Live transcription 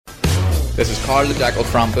This is Carl the Jackal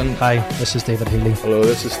Frampton. Hi, this is David Healy. Hello,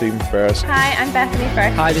 this is Stephen Ferris. Hi, I'm Bethany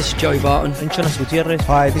Firth. Hi, this is Joey Barton. I'm Jonas Gutierrez.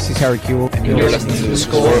 Hi, this is Harry Kewell. And you're listening to The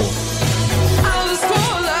Score.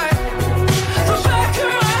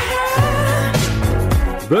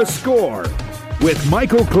 The Score with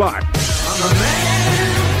Michael Clark.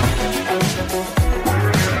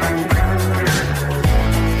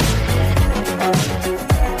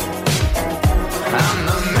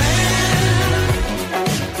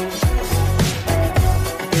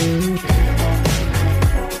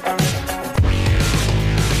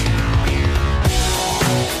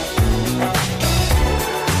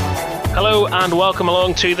 Hello and welcome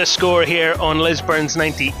along to The Score here on Lisburn's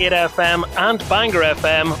 98 FM and Bangor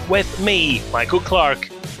FM with me, Michael Clark.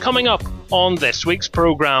 Coming up on this week's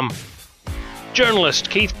programme, journalist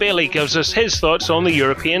Keith Bailie gives us his thoughts on the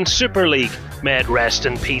European Super League. May it rest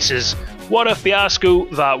in pieces. What a fiasco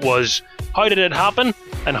that was. How did it happen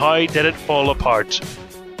and how did it fall apart?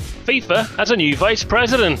 FIFA has a new vice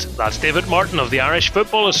president. That's David Martin of the Irish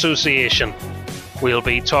Football Association. We'll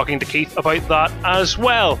be talking to Keith about that as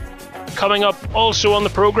well. Coming up also on the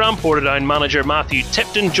programme, Portadown manager Matthew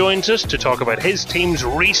Tipton joins us to talk about his team's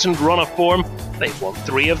recent run of form. They've won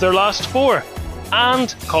 3 of their last 4.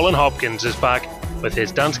 And Colin Hopkins is back with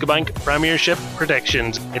his Danske Bank Premiership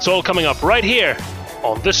predictions. It's all coming up right here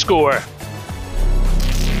on The Score.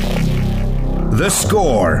 The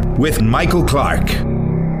Score with Michael Clark.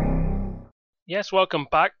 Yes, welcome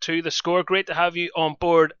back to The Score. Great to have you on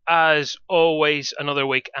board as always. Another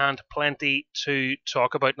week and plenty to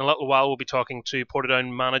talk about. In a little while we'll be talking to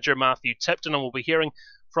Portadown manager Matthew Tipton, and we'll be hearing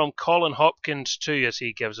from Colin Hopkins too as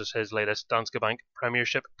he gives us his latest Danske Bank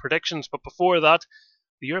Premiership predictions. But before that,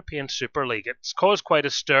 the European Super League. It's caused quite a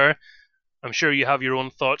stir. I'm sure you have your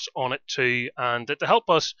own thoughts on it too. And to help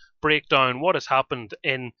us break down what has happened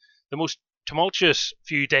in the most tumultuous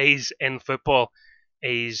few days in football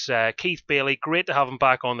is Keith Bailie. Great to have him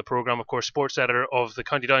back on the programme, of course, sports editor of the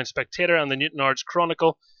County Down Spectator and the Newton Ards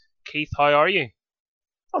Chronicle. Keith, how are you?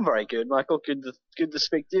 I'm very good, Michael. Good to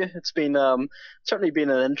speak to you. It's been certainly been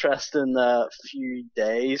an interesting few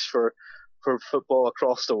days for football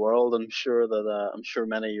across the world. I'm sure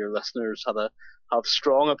many of your listeners have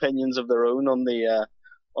strong opinions of their own on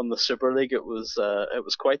the Super League. It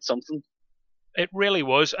was quite something. It really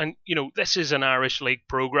was, and this is an Irish League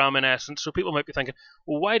programme in essence, so people might be thinking,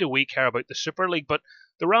 well, why do we care about the Super League? But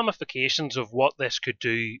the ramifications of what this could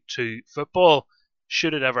do to football,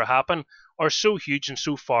 should it ever happen, are so huge and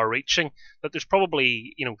so far-reaching that there's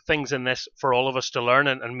probably things in this for all of us to learn,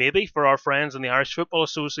 and maybe for our friends in the Irish Football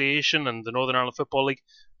Association and the Northern Ireland Football League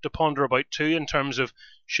to ponder about too, in terms of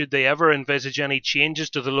should they ever envisage any changes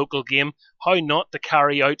to the local game, how not to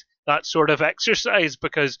carry out that sort of exercise,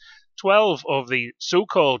 because 12 of the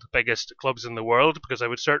so-called biggest clubs in the world, because I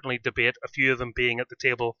would certainly debate a few of them being at the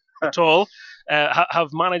table at all, have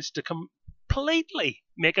managed to completely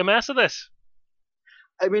make a mess of this.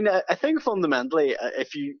 I mean, I think fundamentally,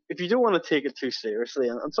 if you don't want to take it too seriously,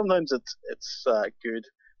 and sometimes it's good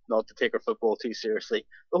not to take our football too seriously,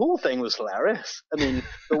 the whole thing was hilarious. I mean,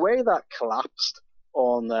 the way that collapsed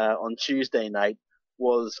on Tuesday night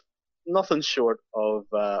was nothing short of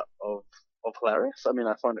hilarious. I mean,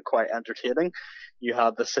 I found it quite entertaining. You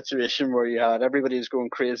had the situation where you had everybody was going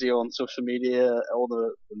crazy on social media, all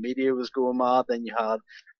the media was going mad, then you had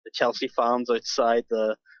the Chelsea fans outside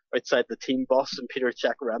the team bus and Peter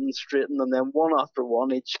Cech remonstrating, and then one after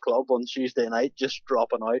one each club on Tuesday night just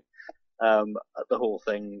dropping out. The whole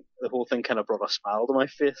thing kind of brought a smile to my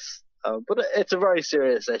face. But it's a very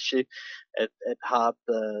serious issue. It had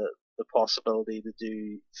the possibility to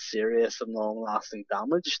do serious and long-lasting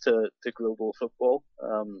damage to global football.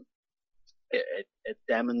 It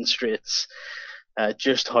demonstrates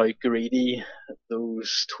just how greedy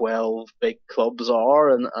those 12 big clubs are,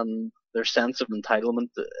 and their sense of entitlement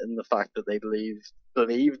in the fact that they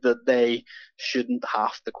believe that they shouldn't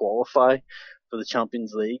have to qualify for the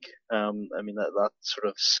Champions League. I mean that sort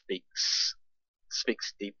of speaks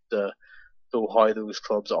deep to how those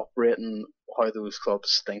clubs operate and how those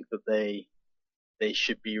clubs think that they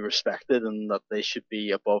should be respected and that they should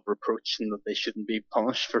be above reproach and that they shouldn't be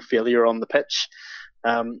punished for failure on the pitch.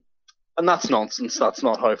 And that's nonsense. That's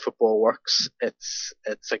not how football works. It's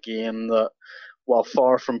a game that, while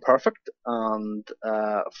far from perfect and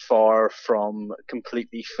far from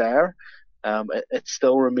completely fair, it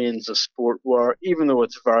still remains a sport where, even though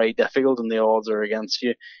it's very difficult and the odds are against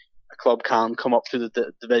you, a club can come up through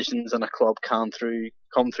the divisions and a club can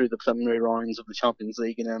come through the preliminary rounds of the Champions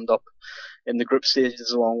League and end up in the group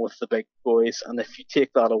stages along with the big boys. And if you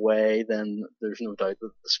take that away, then there's no doubt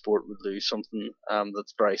that the sport would lose something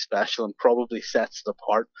that's very special and probably sets it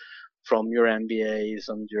apart from your NBAs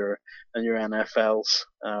and your NFLs.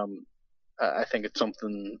 I think it's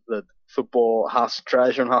something that football has to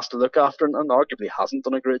treasure and has to look after, and arguably hasn't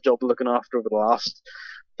done a great job looking after over the last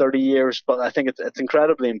 30 years. But I think it's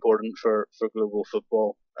incredibly important for global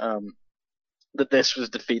football that this was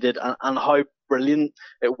defeated, and how brilliant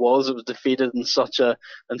it was. It was defeated in such a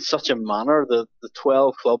manner. The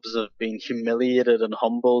 12 clubs have been humiliated and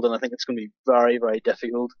humbled, and I think it's going to be very, very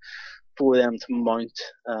difficult for them to mount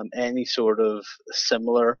any sort of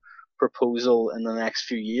similar proposal in the next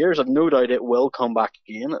few years. I've no doubt it will come back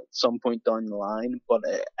again at some point down the line, but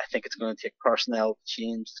I think it's going to take personnel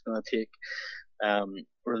change. It's going to take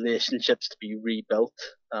relationships to be rebuilt.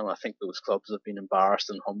 I think those clubs have been embarrassed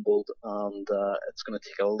and humbled, and it's going to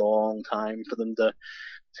take a long time for them to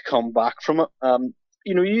come back from it.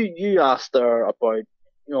 You asked there about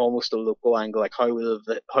almost a local angle, like how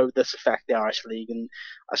would this affect the Irish League, and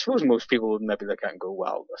I suppose most people would maybe look at it and go,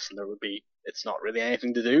 well, listen, it's not really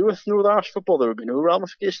anything to do with Northern Irish football. There would be no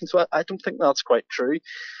ramifications. So I don't think that's quite true.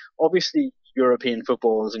 Obviously, European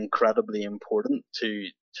football is incredibly important to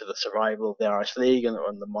the survival of the Irish League and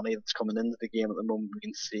the money that's coming into the game at the moment. We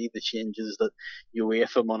can see the changes that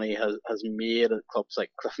UEFA money has made at clubs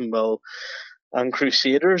like Cliftonville and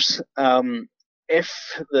Crusaders.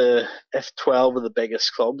 If 12 of the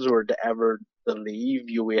biggest clubs were to ever leave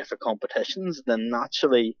UEFA competitions, then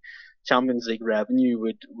naturally Champions League revenue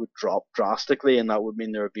would drop drastically, and that would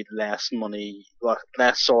mean there would be less money,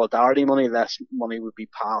 less solidarity money, less money would be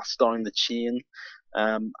passed down the chain,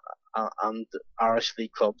 and Irish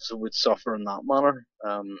League clubs would suffer in that manner.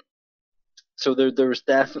 So there's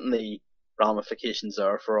definitely ramifications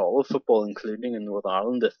there for all of football, including in Northern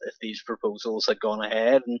Ireland, if these proposals had gone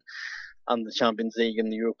ahead and the Champions League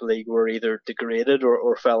and the Europa League were either degraded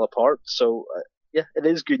or fell apart. So yeah, it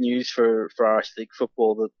is good news for Irish League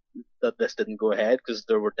football that this didn't go ahead, because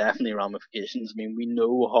there were definitely ramifications. I mean, we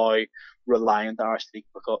know how reliant Irish League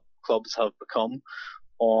clubs have become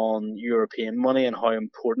on European money and how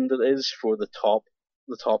important it is for the top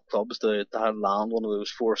clubs to land one of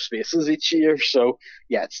those four spaces each year. So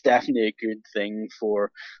yeah, it's definitely a good thing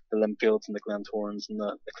for the Linfields and the Glentorans and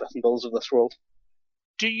the Cliftonvilles of this world.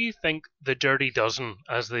 Do you think the Dirty Dozen,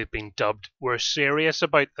 as they've been dubbed, were serious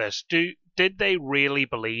about this? Did they really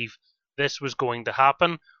believe this was going to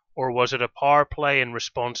happen, or was it a power play in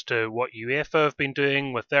response to what UEFA have been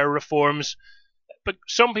doing with their reforms? But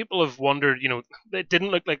some people have wondered, it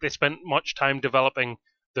didn't look like they spent much time developing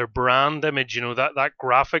their brand image. That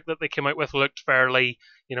graphic that they came out with looked fairly,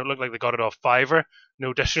 looked like they got it off Fiverr.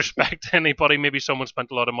 No disrespect to anybody, maybe someone spent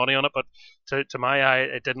a lot of money on it, but to my eye,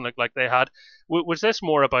 it didn't look like they had. Was this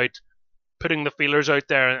more about putting the feelers out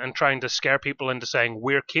there and trying to scare people into saying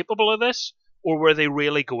we're capable of this, or were they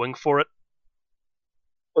really going for it?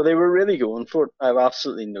 Well, they were really going for it. I have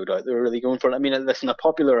absolutely no doubt they were really going for it. I mean, listen, a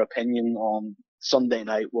popular opinion on Sunday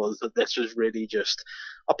night was that this was really just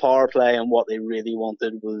a power play, and what they really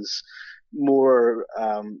wanted was more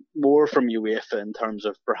from UEFA in terms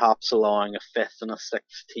of perhaps allowing a fifth and a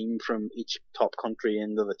sixth team from each top country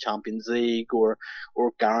into the Champions League, or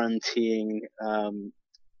guaranteeing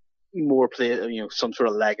more some sort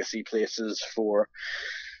of legacy places for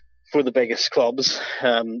the biggest clubs,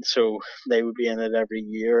 so they would be in it every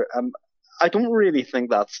year. I don't really think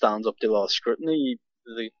that stands up to a lot of scrutiny.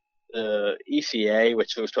 The ECA,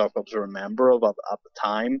 which those 12 clubs were a member of at the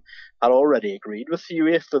time, had already agreed with the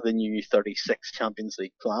UEFA the new 36 Champions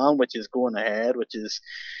League plan, which is going ahead, which is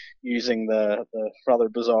using the rather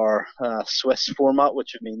bizarre Swiss format,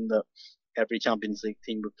 which would mean that every Champions League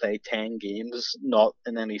team would play 10 games, not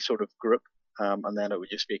in any sort of group, and then it would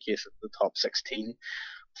just be a case of the top 16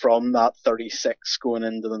 from that 36 going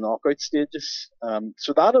into the knockout stages.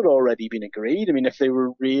 So that had already been agreed. I mean, if it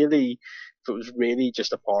was really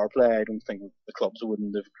just a power play, I don't think the clubs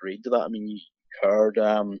wouldn't have agreed to that. I mean, you heard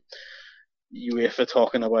UEFA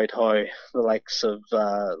talking about how the likes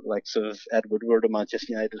of Ed Woodward of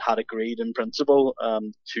Manchester United had agreed in principle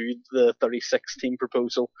to the 36 team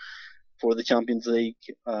proposal for the Champions League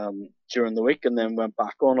during the week, and then went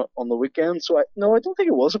back on it on the weekend. So I don't think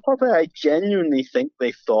it was a power play. I genuinely think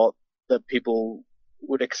they thought that people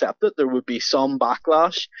would accept it. There would be some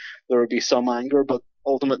backlash, there would be some anger, but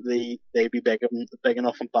ultimately they'd be big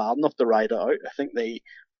enough and bad enough to ride it out. I think they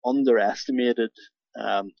underestimated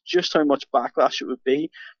just how much backlash it would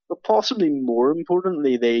be, but possibly more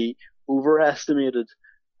importantly, they overestimated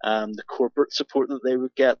the corporate support that they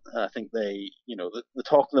would get. I think they, the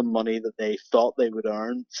talk of the money that they thought they would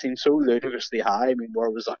earn seemed so ludicrously high. I mean, where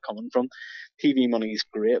was that coming from? TV money is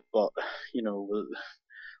great, but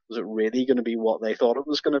was it really going to be what they thought it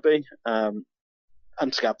was going to be?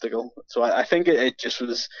 I'm skeptical. So I think it just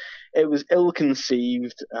was, it was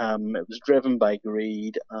ill-conceived. It was driven by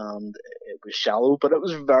greed, and it was shallow, but it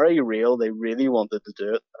was very real. They really wanted to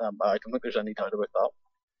do it. I don't think there's any doubt about that.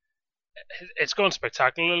 It's gone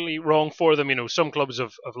spectacularly wrong for them. Some clubs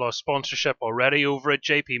have lost sponsorship already over it.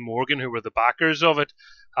 JP Morgan, who were the backers of it,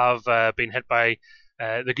 have been hit by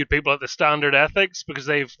the good people at the Standard Ethics, because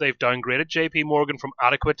they've downgraded JP Morgan from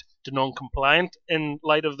adequate to non-compliant in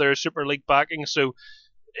light of their Super League backing. So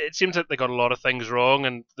it seems that they got a lot of things wrong,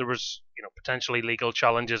 and there was potentially legal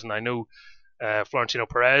challenges. And I know Florentino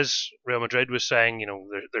Perez, Real Madrid, was saying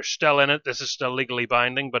they're still in it. This is still legally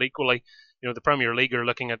binding, but equally the Premier League are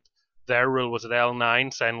looking at their rule, was at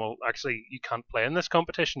L9, saying, well, actually, you can't play in this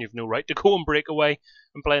competition. You've no right to go and break away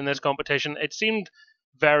and play in this competition. It seemed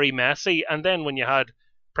very messy. And then when you had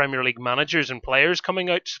Premier League managers and players coming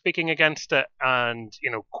out speaking against it, and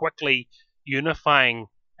quickly unifying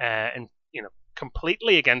and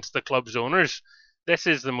completely against the club's owners, this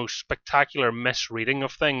is the most spectacular misreading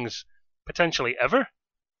of things potentially ever.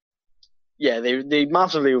 Yeah, they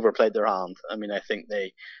massively overplayed their hand. I mean, I think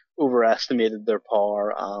they overestimated their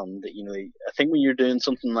power, and I think when you're doing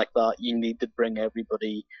something like that, you need to bring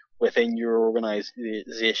everybody within your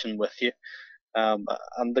organisation with you.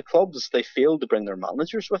 And the clubs, they failed to bring their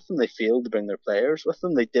managers with them. They failed to bring their players with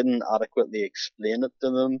them. They didn't adequately explain it to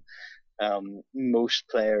them. Most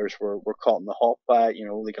players were caught in the hot by it.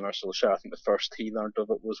 Ole Gunnar Solskjaer, I think the first he learned of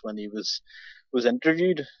it was when he was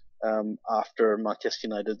interviewed after Manchester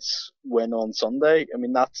United's win on Sunday. I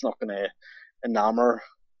mean, that's not going to enamor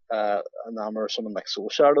someone like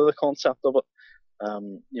Solskjaer to the concept of it.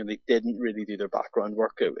 They didn't really do their background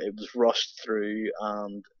work. It was rushed through,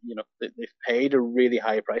 and they've paid a really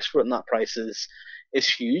high price for it, and that price is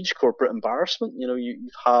huge. Corporate embarrassment.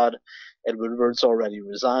 You've had Ed Woodward's already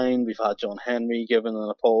resigned. We've had John Henry giving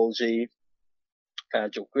an apology.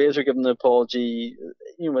 Joe Glazer giving an apology.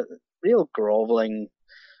 Real grovelling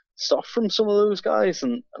stuff from some of those guys,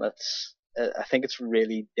 and I think it's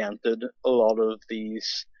really dented a lot of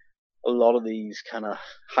these kind of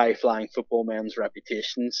high-flying football men's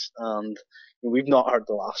reputations, and we've not heard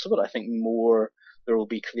the last of it. I think more there will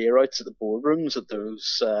be clear-outs at the boardrooms at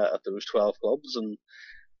those 12 clubs, and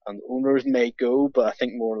owners may go, but I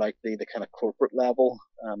think more likely the kind of corporate level,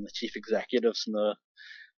 the chief executives and the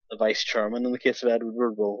vice chairman in the case of Ed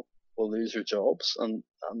Woodward will lose their jobs, and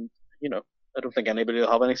I don't think anybody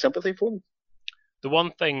will have any sympathy for them. The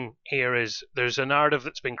one thing here is there's a narrative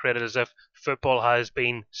that's been created as if football has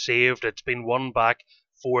been saved, it's been won back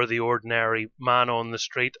for the ordinary man on the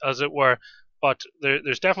street, as it were. But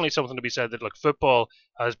there's definitely something to be said that football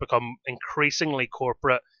has become increasingly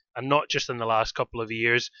corporate, and not just in the last couple of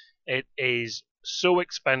years. It is so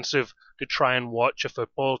expensive to try and watch a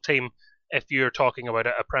football team. If you're talking about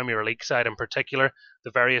a Premier League side in particular,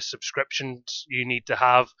 the various subscriptions you need to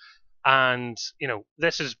have. And,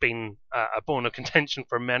 this has been a bone of contention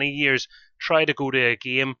for many years. Try to go to a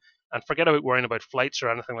game and forget about worrying about flights or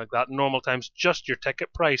anything like that. In normal times, just your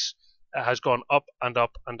ticket price has gone up and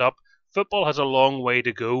up and up. Football has a long way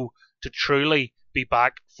to go to truly be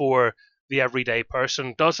back for the everyday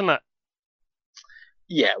person, doesn't it?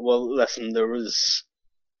 Yeah, well, listen, there was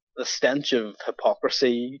the stench of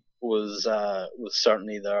hypocrisy was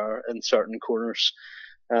certainly there in certain corners.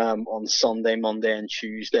 On Sunday, Monday, and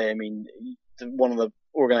Tuesday. I mean, one of the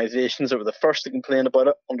organisations that were the first to complain about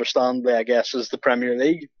it, understandably, I guess, was the Premier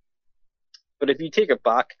League. But if you take it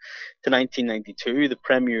back to 1992, the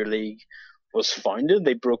Premier League was founded.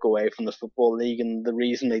 They broke away from the Football League, and the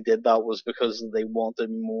reason they did that was because they wanted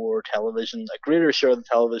more television, a greater share of the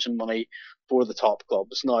television money for the top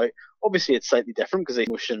clubs. Now, obviously, it's slightly different because they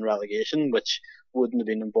motion relegation, which wouldn't have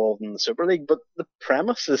been involved in the Super League, but the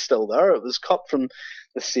premise is still there. It was cut from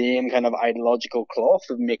the same kind of ideological cloth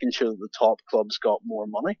of making sure that the top clubs got more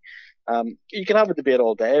money. You can have a debate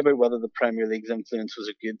all day about whether the Premier League's influence was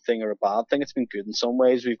a good thing or a bad thing. It's been good in some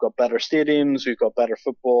ways. We've got better stadiums, we've got better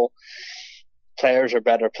football, players are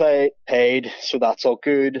better paid, so that's all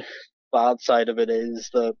good. Bad side of it is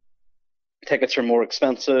the tickets are more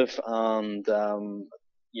expensive, and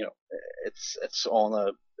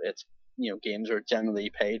games are generally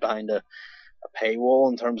paid behind a paywall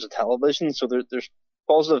in terms of television. So there's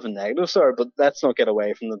positive and negatives there, but let's not get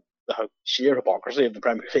away from the sheer hypocrisy of the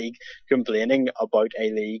Premier League complaining about a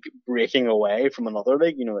league breaking away from another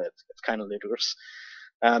league. It's kind of ludicrous.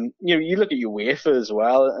 You look at UEFA as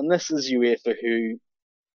well, and this is UEFA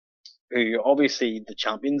who obviously the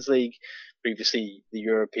Champions League, previously the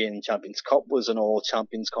European Champions Cup, was an all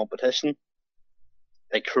champions competition.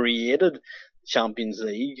 They created the Champions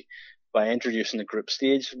League by introducing the group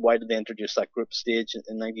stage. Why did they introduce that group stage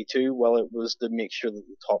in '92? Well, it was to make sure that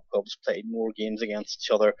the top clubs played more games against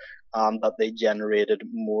each other and that they generated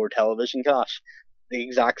more television cash. The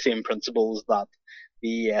exact same principles that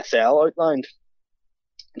the ESL outlined.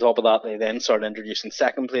 On top of that, they then started introducing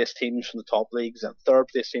second place teams from the top leagues and third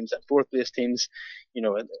place teams and fourth place teams.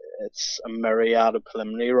 It's a myriad of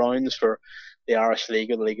preliminary rounds for the Irish League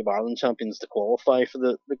or the League of Ireland champions to qualify for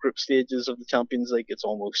the group stages of the Champions League. It's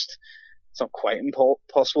not quite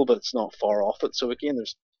impossible, but it's not far off it. So again,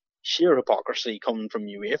 there's sheer hypocrisy coming from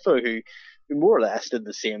UEFA, who more or less did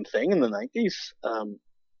the same thing in the 90s.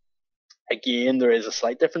 Again, there is a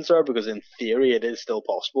slight difference there because in theory it is still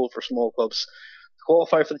possible for small clubs to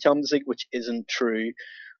qualify for the Champions League, which isn't true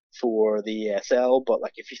for the ESL. But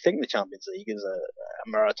like, if you think the Champions League is a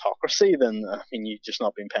meritocracy, then you've just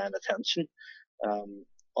not been paying attention.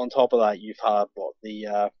 On top of that, you've had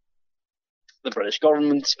the British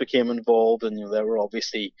governments became involved, and they were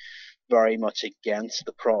obviously very much against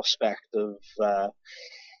the prospect of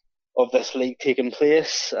this league taking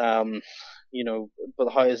place. But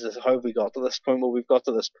how have we got to this point? Well, we've got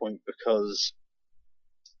to this point because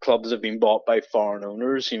clubs have been bought by foreign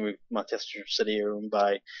owners. Manchester City are owned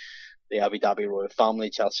by the Abu Dhabi royal family.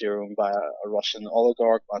 Chelsea are owned by a Russian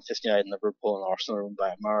oligarch. Manchester United, Liverpool, and Arsenal are owned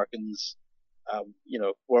by Americans.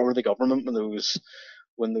 Where were the government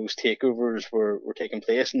when those takeovers were taking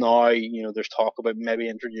place? Now, there's talk about maybe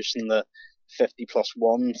introducing the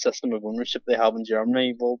 50+1 system of ownership they have in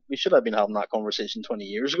Germany. Well, we should have been having that conversation 20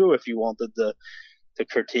 years ago if you wanted to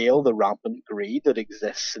curtail the rampant greed that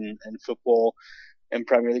exists in football, in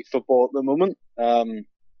Premier League football at the moment.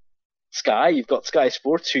 You've got Sky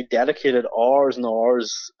Sports, who dedicated hours and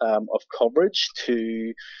hours of coverage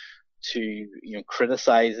to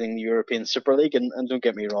criticising the European Super League, and don't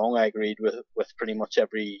get me wrong, I agreed with pretty much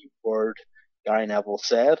every word Gary Neville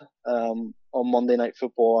said on Monday Night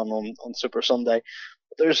Football and on Super Sunday.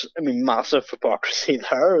 But there's massive hypocrisy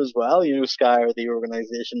there as well. Sky are the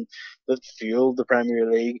organisation that fueled the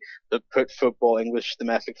Premier League, that put English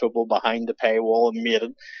domestic football behind the paywall and made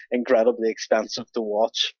it incredibly expensive to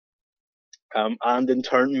watch. And in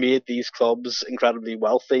turn made these clubs incredibly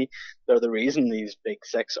wealthy. They're the reason these big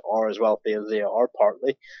six are as wealthy as they are,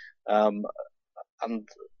 partly. And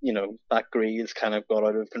that greed has kind of got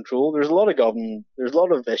out of control. There's a lot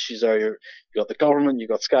of issues there. You've got the government, you've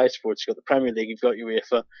got Sky Sports, you've got the Premier League, you've got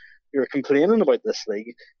UEFA. You're complaining about this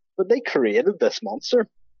league, but they created this monster,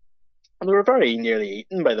 and they were very nearly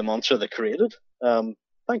eaten by the monster they created.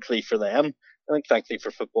 Thankfully for them, I think thankfully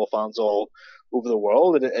for football fans all over the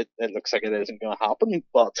world, it looks like it isn't going to happen.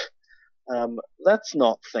 But let's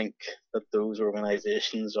not think that those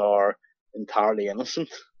organisations are entirely innocent.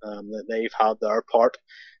 That they've had their part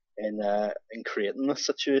in creating this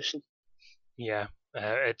situation. Yeah,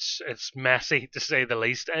 it's messy to say the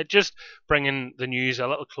least. Just bringing the news a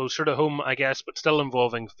little closer to home, I guess, but still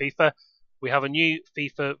involving FIFA. We have a new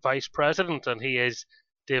FIFA vice president, and he is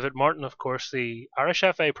David Martin, of course, the Irish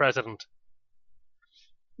FA president.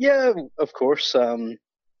 Yeah, of course.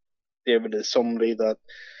 David is somebody that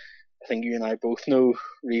I think you and I both know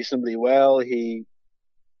reasonably well. He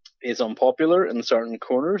is unpopular in certain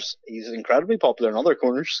corners. He's incredibly popular in other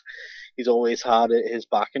corners. He's always had his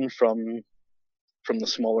backing from the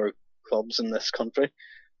smaller clubs in this country,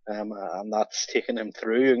 and that's taken him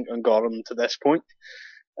through and got him to this point.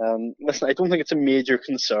 Listen, I don't think it's a major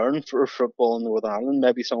concern for football in Northern Ireland.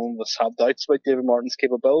 Maybe some of us have doubts about David Martin's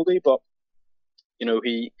capability, but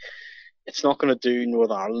it's not going to do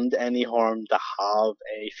Northern Ireland any harm to have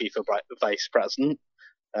a FIFA vice president.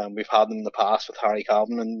 We've had them in the past with Harry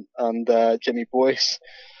Cavan and Jimmy Boyce.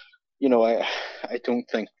 I don't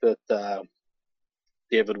think that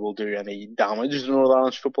David will do any damage to Northern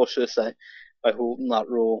Irish football, should I say, by holding that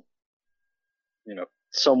role.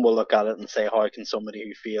 Some will look at it and say, how can somebody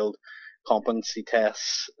who failed competency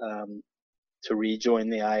tests to rejoin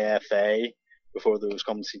the IFA before those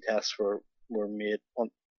competency tests were made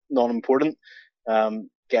non-important,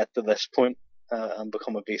 get to this point and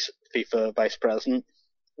become a FIFA vice president?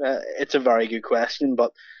 It's a very good question,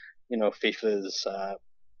 but FIFA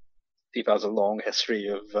has a long history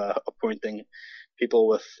of appointing people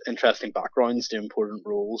with interesting backgrounds to important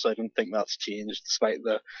roles. I don't think that's changed despite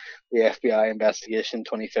the FBI investigation in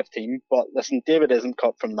 2015. But listen, David isn't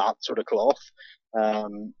cut from that sort of cloth.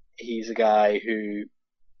 He's a guy who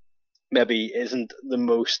maybe isn't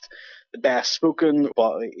the best spoken,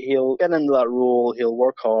 but he'll get into that role, he'll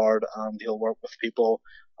work hard, and he'll work with people.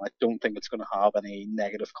 I don't think it's going to have any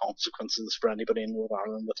negative consequences for anybody in Northern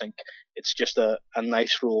Ireland. I think it's just a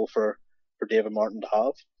nice role for David Martin to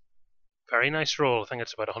have. very nice role. I think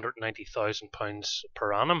it's about £190,000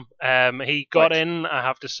 per annum. He got Right. in, I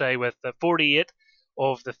have to say, with 48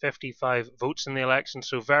 of the 55 votes in the election,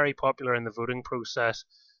 so very popular in the voting process.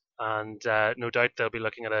 And no doubt they'll be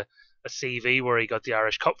looking at a CV where he got the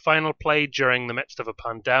Irish Cup final played during the midst of a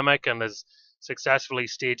pandemic and has successfully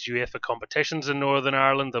staged UEFA competitions in Northern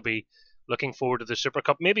Ireland. They'll be looking forward to the Super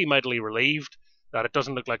Cup, maybe mightily relieved that it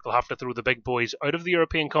doesn't look like they'll have to throw the big boys out of the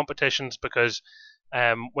European competitions because,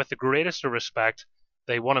 with the greatest of respect,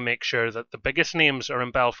 they want to make sure that the biggest names are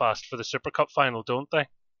in Belfast for the Super Cup final, don't they?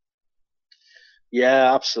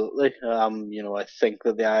 Yeah, absolutely. I think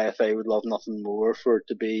that the IFA would love nothing more for it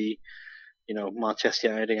to be, Manchester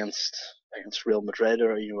United against Real Madrid,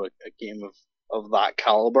 or a game of that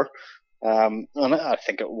caliber. And I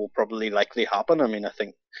think it will probably likely happen. I mean, I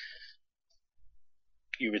think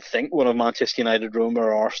you would think one of Manchester United, Roma,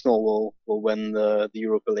 or Arsenal will win the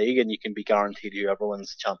Europa League, and you can be guaranteed whoever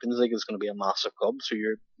wins the Champions League is going to be a massive club. So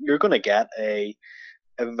you're going to get a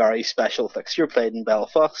very special fixture played in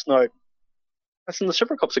Belfast. Now, listen, the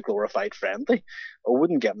Super Cup's a glorified friendly. I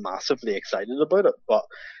wouldn't get massively excited about it, but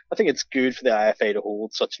I think it's good for the IFA to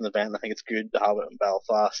hold such an event. I think it's good to have it in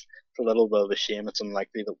Belfast. For a little bit of a shame, it's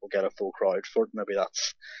unlikely that we'll get a full crowd for it.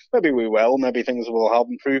 Maybe we will. Maybe things will have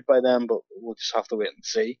improved by then, but we'll just have to wait and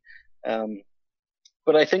see.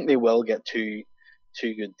 But I think they will get two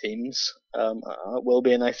good teams. It will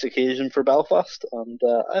be a nice occasion for Belfast, and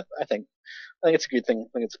I think it's a good thing. I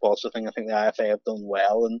think it's a positive thing. I think the IFA have done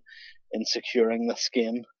well in securing this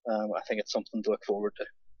game. I think it's something to look forward to.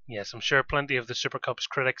 Yes, I'm sure plenty of the Super Cup's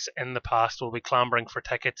critics in the past will be clambering for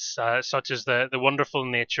tickets, such as the wonderful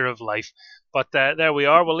nature of life. But there we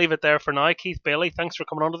are. We'll leave it there for now. Keith Bailie, thanks for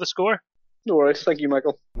coming on to The Score. No worries. Thank you,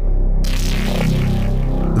 Michael.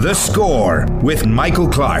 The Score with Michael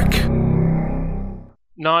Clark.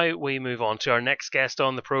 Now we move on to our next guest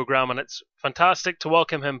on the programme, and it's fantastic to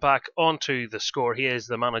welcome him back onto The Score. He is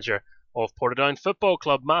the manager of Portadown Football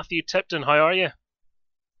Club, Matthew Tipton. How are you?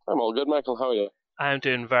 I'm all good, Michael. How are you? I'm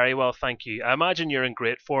doing very well, thank you. I imagine you're in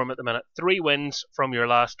great form at the minute. 3 wins from your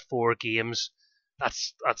last 4 games.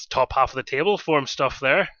 That's top half of the table form stuff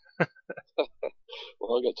there.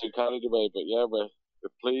 Well, I get too carried away, but yeah, we're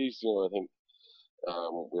pleased. I think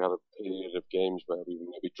we had a period of games where we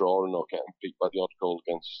were maybe drawing or getting beat by the odd goal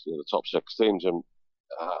against the top 6 teams, and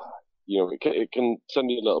it can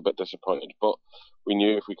send you a little bit disappointed. But we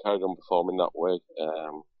knew if we carried on performing that way,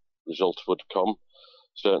 results would come.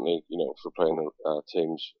 Certainly, if we're playing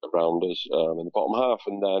teams around us in the bottom half,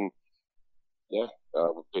 and then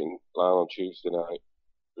we've been Lion on Tuesday night.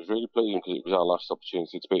 It was really pleasing because it was our last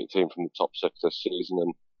opportunity to beat a team from the top 6 this season,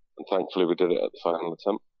 and thankfully we did it at the final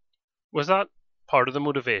attempt. Was that part of the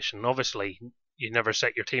motivation? Obviously, you never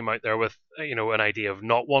set your team out there with an idea of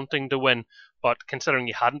not wanting to win, but considering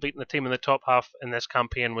you hadn't beaten the team in the top half in this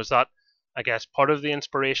campaign, was that, I guess, part of the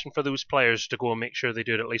inspiration for those players to go and make sure they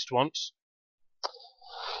do it at least once?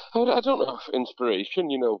 I don't know if inspiration,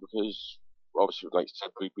 because obviously, like I said,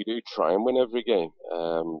 we do try and win every game.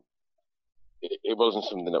 It wasn't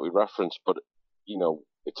something that we referenced, but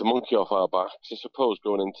it's a monkey off our backs, I suppose,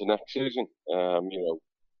 going into next season.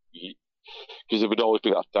 Because it would always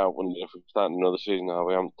be that doubt when if we start another season now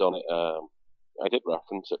we haven't done it. I did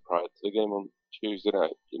reference it prior to the game on Tuesday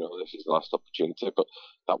night. This is the last opportunity, but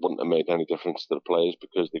that wouldn't have made any difference to the players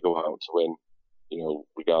because they go out to win.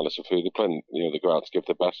 Regardless of who they're playing, they go out to give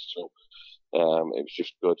their best. So it was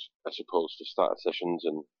just good, I suppose, to start sessions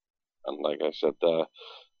and like I said, to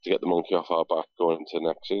get the monkey off our back going into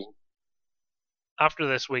next season. After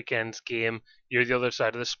this weekend's game, you're the other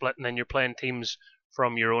side of the split, and then you're playing teams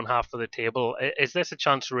from your own half of the table. Is this a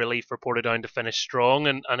chance really for Portadown to finish strong?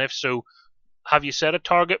 And if so, have you set a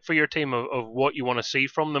target for your team of what you want to see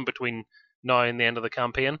from them between now and the end of the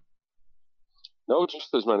campaign? No,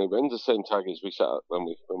 just as many wins, the same target as we set up when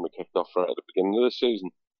we kicked off right at the beginning of the season.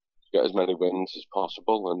 Get as many wins as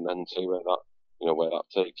possible, and then see where that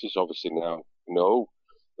takes us. Obviously now,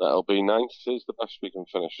 that'll be 9th is the best we can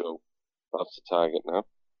finish. So that's the target now.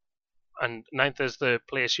 And 9th is the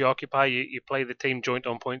place you occupy. You play the team joint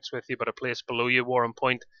on points with you, but a place below you, Warren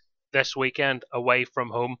Point, this weekend away from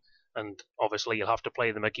home, and obviously you'll have to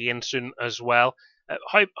play them again soon as well.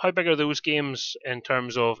 How big are those games in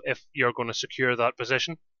terms of if you're going to secure that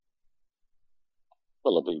position?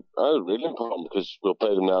 Well, it'll be really important because we'll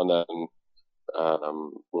play them now and then.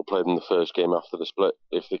 We'll play them the first game after the split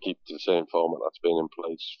if they keep to the same format that's been in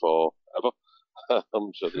place forever.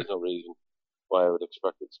 So there's no reason why I would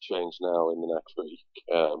expect it to change now in the next week.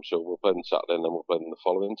 So we'll play them Saturday and then we'll play them the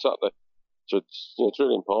following Saturday. So it's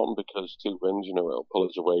really important because 2 wins, it'll pull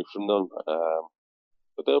us away from them.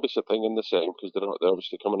 But they'll be sitting in the same because they're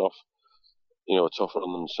obviously coming off tougher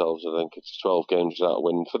on themselves. I think it's 12 games without a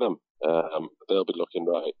win for them. They'll be looking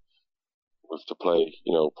right. We have to play,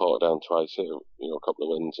 Portadown twice here, a couple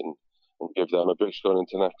of wins and give them a boost going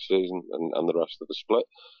into next season and the rest of the split.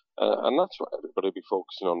 And that's what everybody will be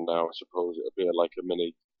focusing on now, I suppose. It'll be like a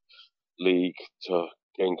mini league to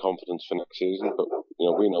gain confidence for next season. But,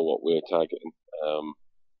 we know what we're targeting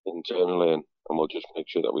internally, and we'll just make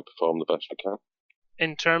sure that we perform the best we can.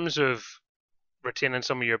 In terms of retaining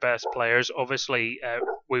some of your best players, obviously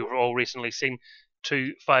we've all recently seen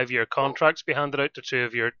 2 5-year contracts be handed out to 2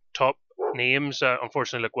 of your top names.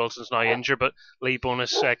 Unfortunately, Luke Wilson's now injured, but Lee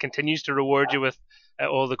Bonus continues to reward you with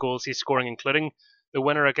all the goals he's scoring, including the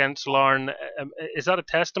winner against Larne. Is that a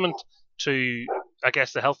testament to, I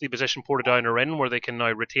guess, the healthy position Portadown are in, where they can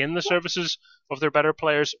now retain the services of their better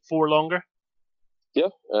players for longer? Yeah,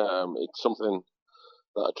 it's something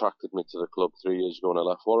that attracted me to the club 3 years ago when I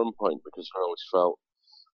left Warren Point, because I always felt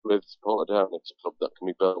with Portadown it's a club that can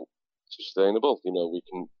be built sustainable.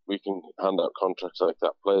 We can hand out contracts like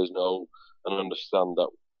that. Players know and understand that,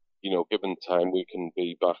 given time, we can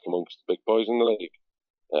be back amongst the big boys in the league.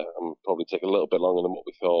 Probably take a little bit longer than what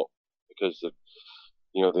we thought, because the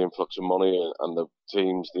influx of money and the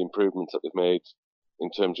teams, the improvements that they've made in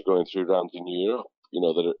terms of going through rounds in Europe,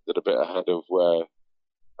 they're a bit ahead of where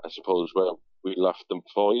we left them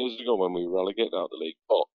 4 years ago when we relegated out of the league.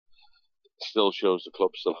 But it still shows the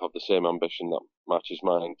club still have the same ambition that matches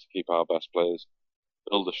mine to keep our best players,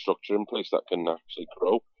 build a structure in place that can actually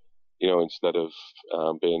grow, instead of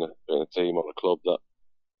being a team or a club that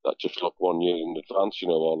just look 1 year in advance,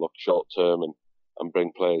 or look short term and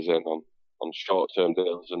bring players in on short term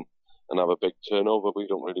deals and have a big turnover. We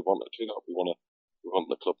don't really want to do that. We want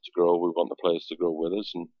the club to grow. We want the players to grow with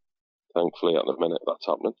us, and thankfully at the minute that's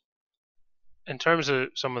happening. In terms of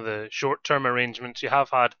some of the short-term arrangements, you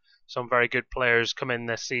have had some very good players come in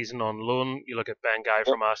this season on loan. You look at Ben Guy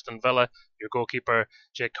from Aston Villa, your goalkeeper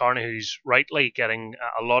Jake Carney, who's rightly getting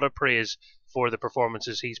a lot of praise for the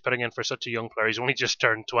performances he's putting in for such a young player. He's only just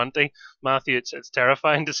turned 20. Matthew, it's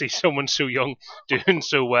terrifying to see someone so young doing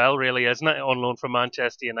so well, really, isn't it, on loan from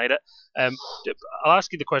Manchester United. I'll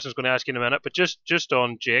ask you the question I was going to ask you in a minute, but just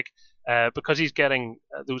on Jake, because he's getting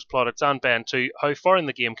those plaudits, and Ben too, how far in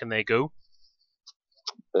the game can they go?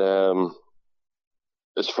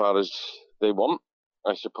 As far as they want,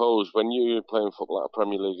 I suppose. When you're playing football at a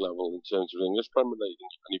Premier League level, in terms of the English Premier League,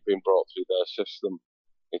 and you've been brought through their system,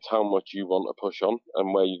 it's how much you want to push on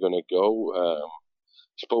and where you're going to go.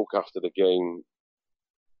 Spoke after the game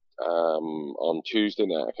on Tuesday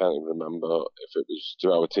night. I can't even remember if it was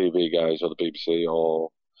to our TV guys or the BBC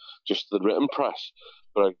or just the written press,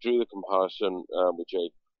 but I drew the comparison with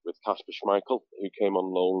Jake with Kasper Schmeichel, who came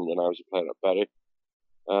on loan when I was a player at Bury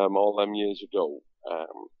all them years ago.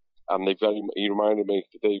 And he reminded me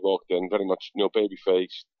the day he walked in, very much baby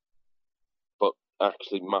faced, but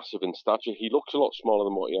actually massive in stature. He looks a lot smaller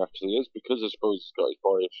than what he actually is, because I suppose he's got his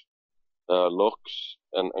boyish looks,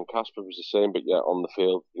 and Kasper was the same, but yet on the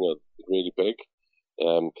field, really big,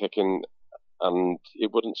 kicking, and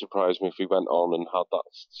it wouldn't surprise me if he went on and had that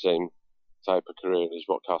same type of career as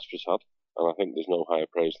what Kasper's had, and I think there's no higher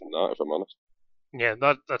praise than that, if I'm honest. Yeah,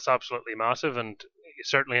 that's absolutely massive, and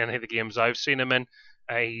certainly any of the games I've seen him in,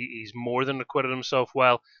 he's more than acquitted himself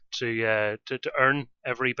well to earn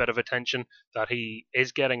every bit of attention that he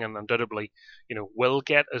is getting, and undoubtedly, will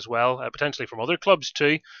get as well, potentially from other clubs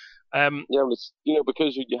too. Because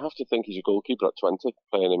you have to think he's a goalkeeper at 20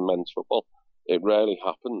 playing in men's football. It rarely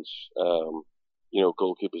happens.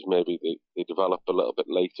 Goalkeepers maybe they develop a little bit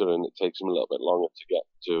later, and it takes them a little bit longer to get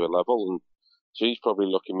to a level. And so he's probably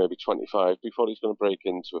looking maybe 25 before he's going to break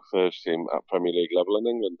into a first team at Premier League level in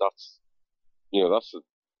England. That's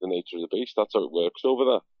the nature of the beast. That's how it works over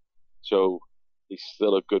there. So he's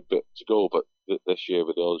still a good bit to go, but this year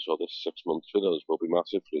with us, or this 6 months with us, will be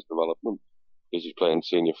massive for his development, because he's playing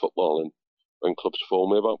senior football, and when clubs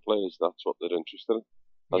phone me about players, that's what they're interested in.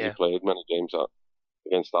 He played many games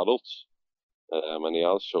against adults, and he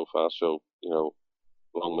has so far, so,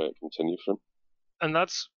 long may it continue for him. And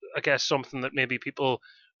that's, I guess, something that maybe people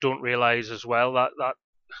don't realise as well, that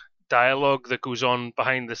dialogue that goes on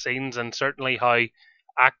behind the scenes, and certainly how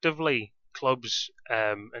actively clubs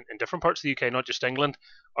in different parts of the UK, not just England,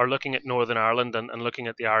 are looking at Northern Ireland and looking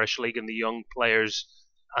at the Irish League and the young players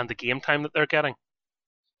and the game time that they're getting.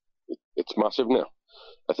 It's massive now.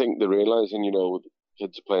 I think they're realising,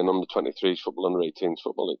 kids are playing under 23s football, under 18s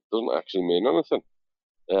football. It doesn't actually mean anything.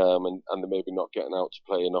 And they're maybe not getting out to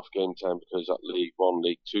play enough game time, because at League 1,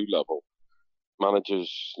 League 2 level, managers,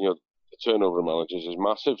 the turnover of managers is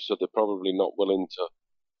massive, so they're probably not willing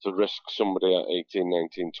to risk somebody at 18,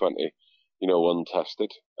 19, 20,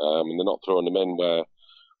 untested, and they're not throwing them in where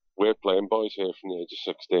we're playing boys here from the age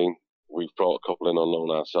of 16. We've brought a couple in on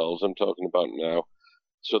loan ourselves. I'm talking about now.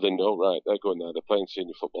 So they know, right, they're going there, they're playing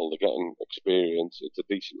senior football, they're getting experience, it's a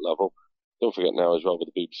decent level. Don't forget now as well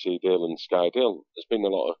with the BBC deal and Sky deal, there's been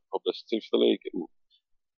a lot of publicity for the league, and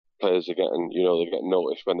players are getting, they're getting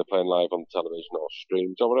noticed when they're playing live on television or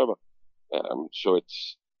streams or whatever. So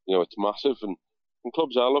it's, it's massive, and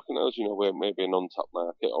clubs are looking at us, we're maybe an untapped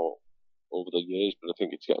market or over the years, but I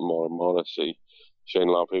think it's getting more and more. I see Shane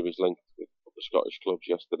Lowry was linked with a couple of Scottish clubs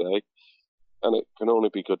yesterday, and it can only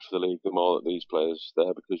be good for the league the more that these players are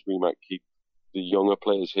there, because we might keep the younger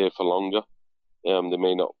players here for longer. They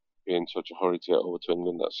may not be in such a hurry to get over to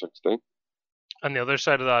England at 16. And the other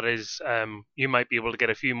side of that is you might be able to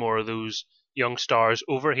get a few more of those young stars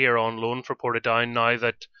over here on loan for Portadown now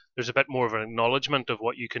that there's a bit more of an acknowledgement of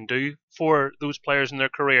what you can do for those players in their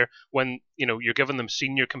career when you're giving them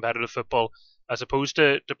senior competitive football as opposed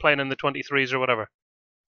to playing in the 23s or whatever.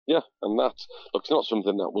 Yeah, and it's not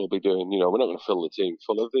something that we'll be doing. We're not going to fill the team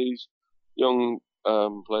full of these young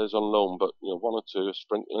players on loan, but one or two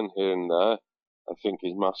sprinkling here and there, I think,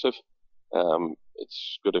 is massive.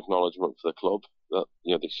 It's good acknowledgement for the club that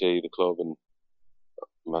they see the club and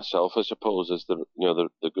myself, I suppose, as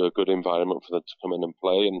the good environment for them to come in and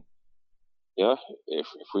play. And yeah, if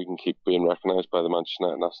we can keep being recognised by the Manchester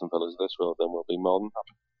United and Aston Villas this will, then we'll be more than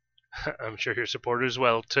happy. I'm sure your supporters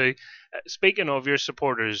will too. Speaking of your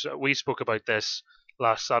supporters, we spoke about this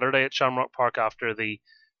last Saturday at Shamrock Park after the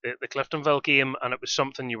Cliftonville game, and it was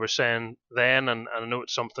something you were saying then, and I know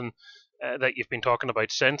it's something that you've been talking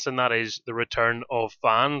about since, and that is the return of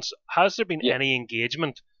fans. Has there been any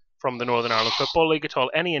engagement from the Northern Ireland Football League at all?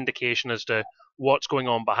 Any indication as to what's going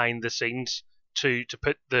on behind the scenes to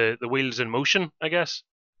put the wheels in motion, I guess?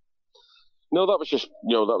 No, that was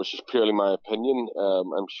just purely my opinion.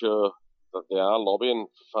 I'm sure that they are lobbying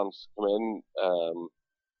for fans to come in,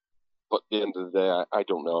 but at the end of the day, I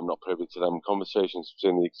don't know. I'm not privy to them conversations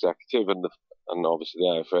between the executive and obviously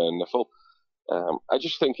the IFA and NIFL. I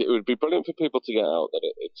just think it would be brilliant for people to get out. That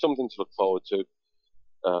it's something to look forward to.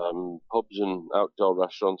 Pubs and outdoor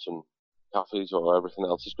restaurants and cafes or everything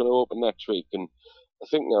else is going to open next week, and I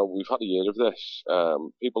think now we've had a year of this.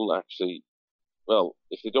 People actually. Well,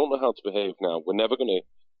 if they don't know how to behave now, we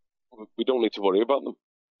don't need to worry about them.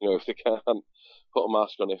 If they can't put a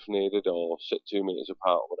mask on if needed or sit 2 meters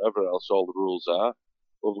apart or whatever else all the rules are,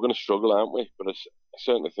 well, we're going to struggle, aren't we? But I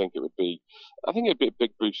certainly think it'd be a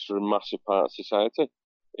big boost for a massive part of society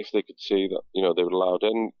if they could see that, they were allowed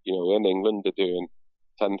in. In England, they're doing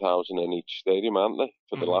 10,000 in each stadium, aren't they,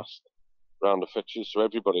 for the last round of fixtures. So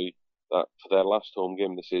everybody that for their last home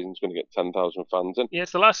game of the season is going to get 10,000 fans in. Yeah,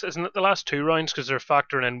 isn't it the last two rounds, because they're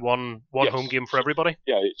factoring in one home game for everybody?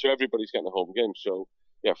 Yeah, so everybody's getting a home game. So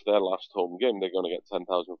yeah, for their last home game, they're going to get 10,000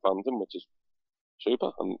 fans in, which is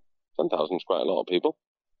super. And 10,000 is quite a lot of people.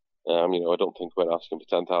 I don't think we're asking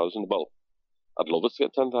for 10,000. Well, I'd love us to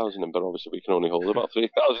get 10,000 in, but obviously we can only hold about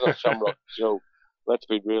 3,000 at Shamrock. So let's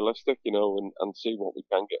be realistic, and see what we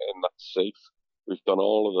can get in that's safe. We've done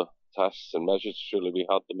all of the tests and measures. Surely we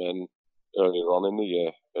had them in earlier on in the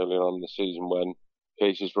year, earlier on in the season when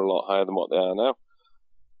cases were a lot higher than what they are now.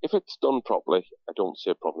 If it's done properly, I don't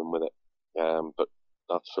see a problem with it. But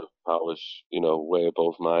that's for powers, way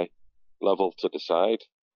above my level to decide.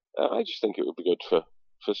 I just think it would be good for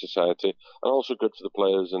society and also good for the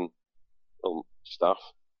players and staff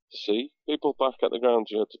to see people back at the ground,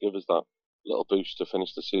 to give us that little boost to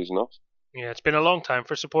finish the season off. Yeah, it's been a long time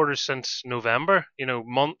for supporters since November,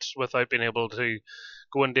 months without being able to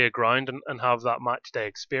go into a ground and have that match day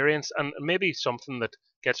experience. And maybe something that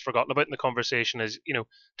gets forgotten about in the conversation is,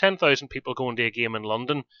 10,000 people going to a game in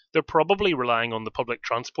London, they're probably relying on the public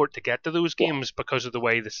transport to get to those games because of the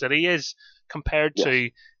way the city is, compared to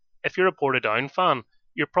if you're a Portadown fan,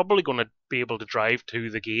 you're probably going to be able to drive to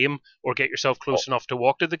the game or get yourself close enough to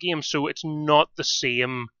walk to the game. So it's not the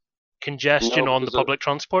same congestion on the public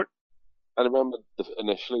transport. I remember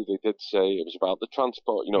initially they did say it was about the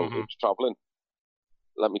transport, it was travelling.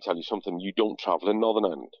 Let me tell you something, you don't travel in Northern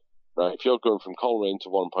Ireland, right? If you're going from Coleraine to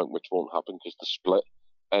one point, which won't happen because the split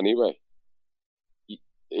anyway,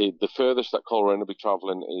 the furthest that Coleraine will be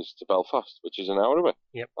travelling is to Belfast, which is an hour away.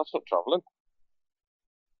 Yep. That's not travelling.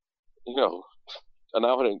 An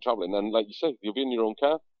hour ain't travelling, and like you say, you'll be in your own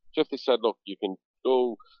car. So if they said, look, you can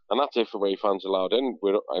go, and that's if away fans allowed in,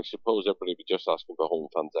 I suppose everybody would be just asking for home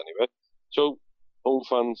fans anyway. So home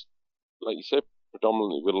fans, like you said,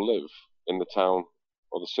 predominantly will live in the town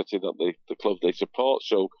or the city that the club they support.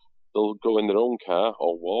 So they'll go in their own car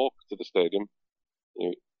or walk to the stadium.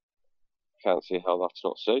 Can't see how that's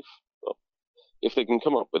not safe. But if they can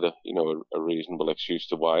come up with a reasonable excuse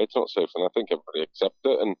to why it's not safe, then I think everybody accept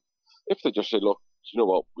it. And if they just say, look, you know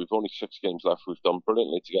what, we've only 6 games left, we've done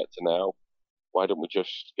brilliantly to get to now, why don't we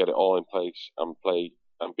just get it all in place and play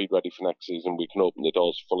and be ready for next season? We can open the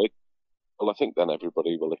doors fully. Well, I think then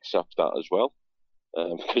everybody will accept that as well,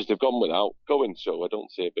 because they've gone without going. So I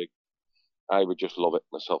don't see a big. I would just love it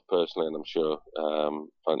myself personally, and I'm sure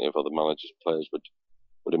plenty of other managers, players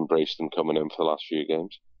would embrace them coming in for the last few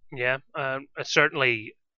games. Yeah,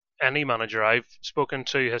 certainly any manager I've spoken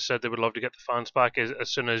to has said they would love to get the fans back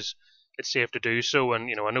as soon as it's safe to do so. And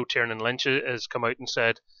I know Tiernan Lynch has come out and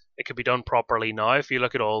said it could be done properly now. If you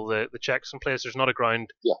look at all the checks in place, there's not a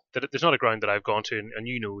ground that I've gone to, and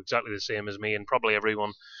you know exactly the same as me, and probably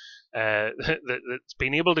everyone that's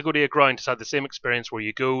been able to go to a ground has had the same experience. Where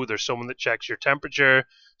you go, there's someone that checks your temperature,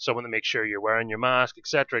 someone that makes sure you're wearing your mask,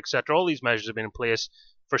 etc., etc. All these measures have been in place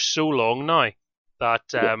for so long now that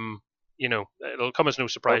it'll come as no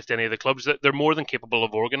surprise to any of the clubs that they're more than capable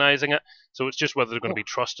of organising it. So it's just whether they're going to be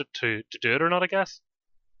trusted to do it or not, I guess.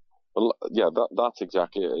 Well, yeah, that's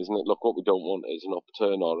exactly it, isn't it? Look, what we don't want is an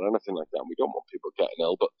upturn or anything like that. We don't want people getting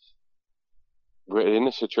ill, but we're in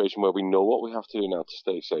a situation where we know what we have to do now to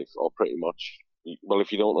stay safe, or pretty much. Well,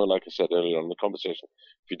 if you don't know, like I said earlier on in the conversation,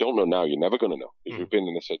 if you don't know now, you're never going to know, because we've been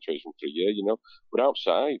in this situation for a year, We're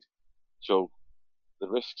outside, so the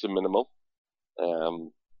risks are minimal.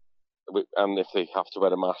 And if they have to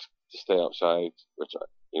wear a mask to stay outside, which,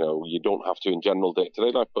 you don't have to in general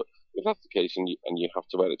day-to-day life, but if that's the case and you have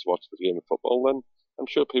to wear it to watch the game of football, then I'm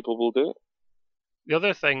sure people will do it. The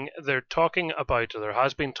other thing they're talking about, or there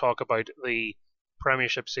has been talk about, the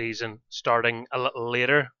Premiership season starting a little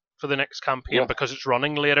later for the next campaign because it's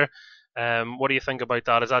running later. What do you think about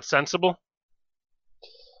that? Is that sensible?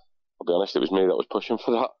 I'll be honest, it was me that was pushing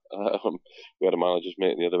for that. We had a manager's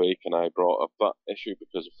meeting the other week, and I brought up that issue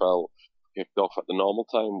because it felt kicked off at the normal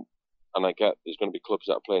time. And I get there's going to be clubs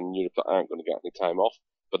that are playing in Europe that aren't going to get any time off,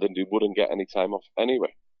 but then they wouldn't get any time off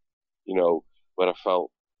anyway. Where I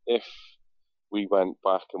felt if we went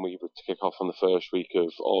back and we were to kick off on the first week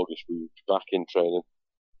of August, we would be back in training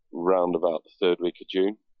round about the 3rd week of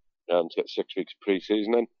June to get 6 weeks of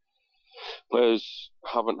pre-season in. Players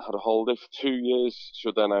haven't had a holiday for 2 years,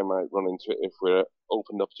 so then I might run into it. If we're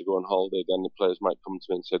opened up to go on holiday, then the players might come to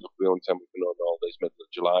me and say, look, the only time we can go on holiday is middle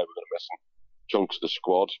of July, we're going to miss chunks of the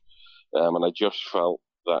squad. And I just felt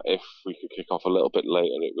that if we could kick off a little bit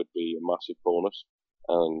later, it would be a massive bonus.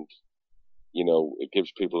 And, it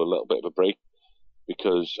gives people a little bit of a break.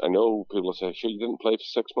 Because I know people will say, sure, you didn't play for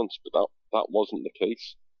 6 months, but that wasn't the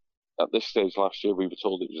case. At this stage last year, we were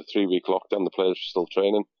told it was a 3-week lockdown. The players were still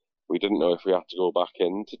training. We didn't know if we had to go back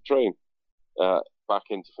in to train, back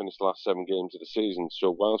in to finish the last 7 games of the season.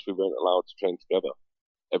 So whilst we weren't allowed to train together,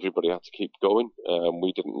 everybody had to keep going.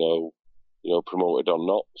 We didn't know, promoted or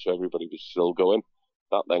not, so everybody was still going.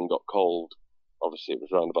 That then got called. Obviously, it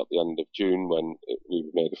was around about the end of June when we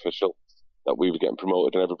were made official that we were getting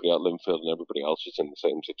promoted, and everybody at Linfield and everybody else was in the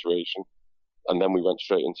same situation. And then we went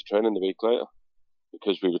straight into training the week later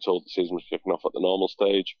because we were told the season was kicking off at the normal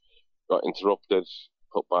stage. Got interrupted,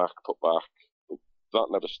 put back. That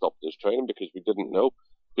never stopped us training because we didn't know,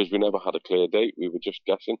 because we never had a clear date. We were just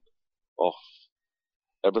guessing off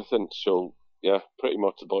everything. So yeah, pretty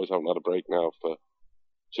much the boys haven't had a break now for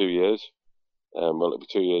 2 years. Well, it'll be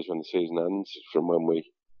 2 years when the season ends from when we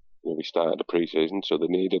started the pre-season. So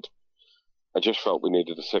I just felt we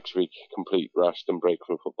needed a 6-week complete rest and break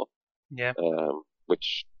from football. Yeah.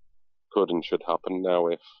 Which could and should happen now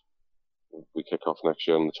if we kick off next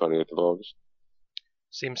year on the 28th of August.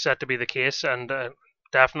 Seems set to be the case, and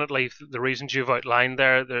definitely the reasons you've outlined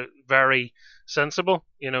there, they're very sensible.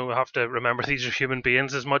 We have to remember these are human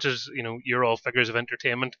beings as much as, you're all figures of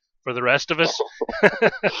entertainment for the rest of us.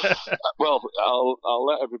 Well, I'll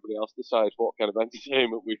let everybody else decide what kind of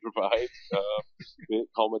entertainment we provide, be it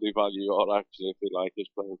comedy value or actually if they like us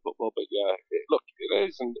playing football. But yeah, it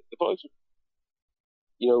is, and the boys,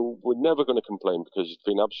 we're never going to complain because it's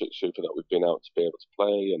been absolutely super that we've been out to be able to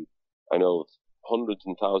play, and I know hundreds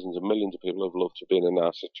and thousands of millions of people have loved to be in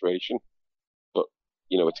our situation, but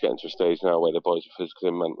it's getting to a stage now where the boys are physically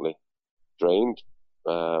and mentally drained.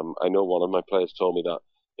 I know one of my players told me that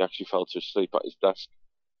he actually fell to sleep at his desk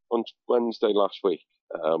on Wednesday last week,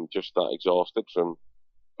 just that exhausted from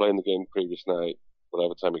playing the game the previous night.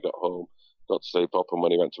 Whatever time he got home, got to sleep up, and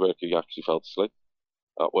when he went to work, he actually fell to sleep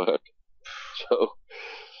at work. So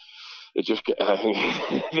it just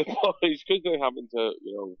the boys, because they're having to,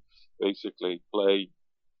 basically play,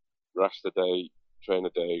 rest a day, train a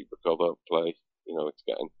day, recover, play. It's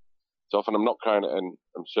getting tough, and I'm not crying it in.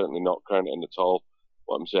 I'm certainly not crying it in at all.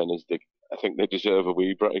 What I'm saying is I think they deserve a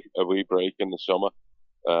wee break in the summer,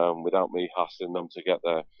 without me hassling them to get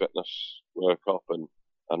their fitness work up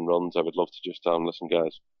and runs. I would love to just tell them, listen,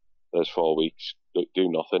 guys, there's 4 weeks, do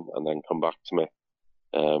nothing, and then come back to me.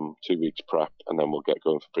 2 weeks prep, and then we'll get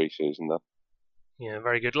going for pre-season then. Yeah,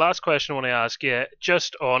 very good. Last question I want to ask you,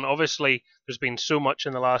 just on, obviously, there's been so much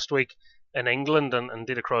in the last week in England and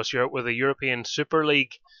indeed across Europe with the European Super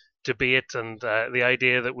League debate and the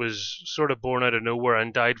idea that was sort of born out of nowhere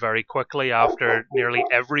and died very quickly after nearly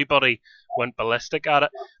everybody went ballistic at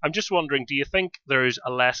it. I'm just wondering, do you think there's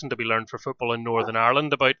a lesson to be learned for football in Northern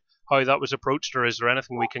Ireland about how that was approached, or is there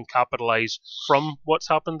anything we can capitalise from what's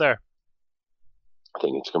happened there? I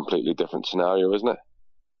think it's a completely different scenario, isn't it?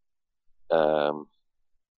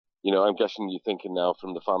 I'm guessing you're thinking now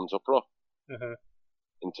from the fans uproar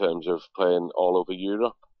in terms of playing all over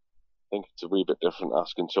Europe. I think it's a wee bit different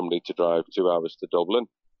asking somebody to drive 2 hours to Dublin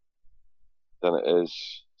than it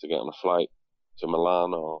is to get on a flight to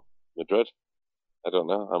Milan or Madrid. I don't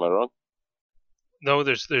know. Am I wrong? No,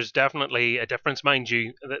 there's definitely a difference, mind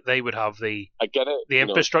you. That they would have the I get it. The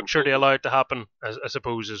infrastructure to allow it to happen, I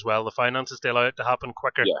suppose, as well. The finances to allow it to happen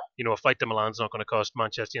quicker. Yeah. A flight to Milan's not going to cost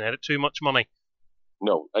Manchester United too much money.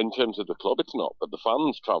 No, in terms of the club, it's not. But the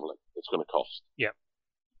fans travelling, it's going to cost. Yeah.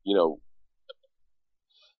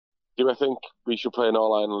 Do I think we should play an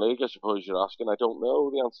All-Ireland League? I suppose you're asking. I don't know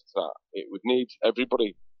the answer to that. It would need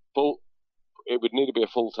everybody full. It would need to be a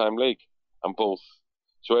full-time league, and both.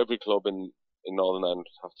 So every club in Northern Ireland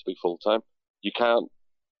would have to be full-time. You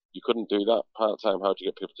couldn't do that part-time. How do you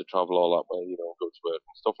get people to travel all that way? Go to work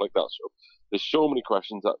and stuff like that. So there's so many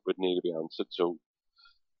questions that would need to be answered. So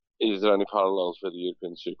is there any parallels with the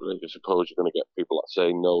European Super League? I suppose you're going to get people that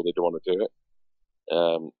say no, they don't want to do it.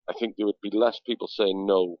 I think there would be less people saying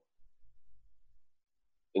no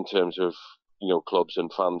in terms of clubs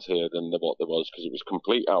and fans here than what there was, because it was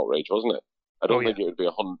complete outrage, wasn't it? I don't think it would be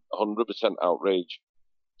 100% outrage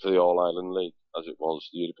for the All-Ireland League as it was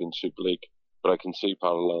the European Super League, but I can see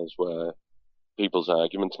parallels where people's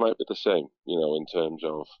arguments might be the same, in terms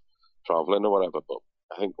of travelling or whatever. But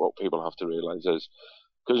I think what people have to realise is,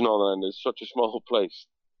 because Northern Ireland is such a small place,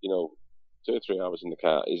 2 or 3 hours in the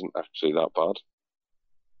car isn't actually that bad.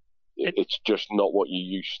 It's just not what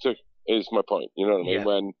you're used to, is my point. You know what I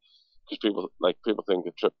mean? Because people think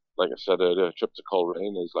a trip, like I said earlier, a trip to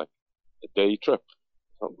Coleraine is like a day trip.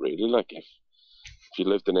 Not really. Like if you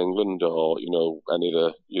lived in England or any of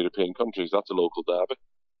the European countries, that's a local derby.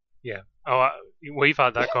 Yeah. Oh, we've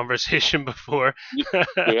had that conversation before. We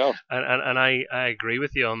have. and I agree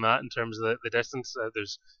with you on that in terms of the distance.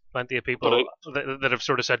 There's plenty of people that have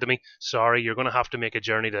sort of said to me, sorry, you're going to have to make a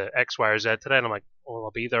journey to X, Y, or Z today. And I'm like, well,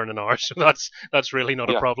 I'll be there in an hour. So that's really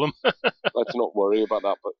not a problem. Let's not worry about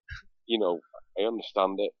that. But, I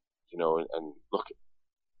understand it, and look,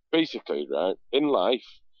 basically, right, in life,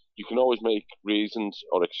 you can always make reasons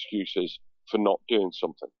or excuses for not doing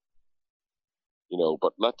something.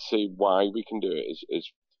 But let's see why we can do it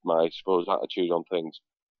is my, suppose, attitude on things.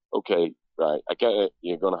 Okay, right, I get it,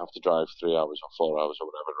 you're going to have to drive 3 hours or 4 hours or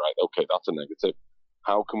whatever, right? Okay, that's a negative.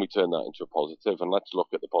 How can we turn that into a positive? And let's look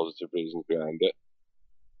at the positive reasons behind it.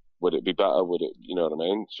 Would it be better? Would it, you know what I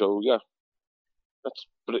mean? So, yeah,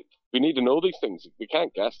 we need to know these things. We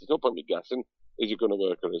can't guess. There's no point in me guessing. Is it going to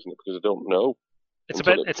work or isn't it? Because I don't know.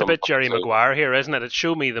 It's a bit Jerry Maguire here, isn't it? It's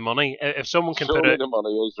show me the money. If someone can put it, the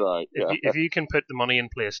money is right. If you can put the money in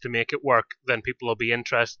place to make it work, then people will be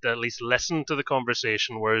interested to at least listen to the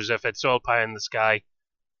conversation. Whereas if it's all pie in the sky,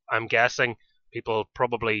 I'm guessing people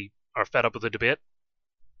probably are fed up with the debate.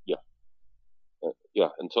 Yeah.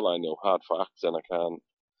 Until I know hard facts, then I can't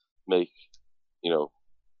make a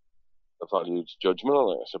valued judgment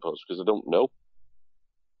on it, I suppose, because I don't know.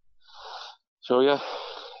 So yeah.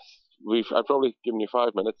 I've probably given you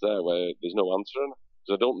 5 minutes there where there's no answer in it,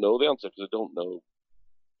 because I don't know the answer, because I don't know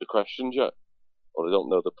the questions yet, or I don't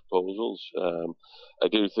know the proposals. I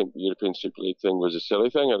do think the European Super League thing was a silly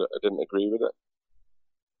thing. I didn't agree with it.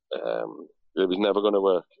 It was never going to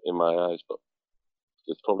work in my eyes, but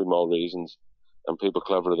there's probably more reasons, and people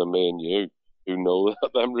cleverer than me and you who know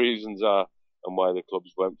that them reasons are and why the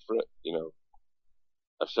clubs went for it.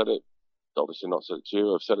 I've said it, obviously not said it to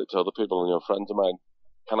you, I've said it to other people and your friends of mine.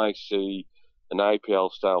 Can I see an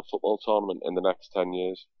IPL-style football tournament in the next 10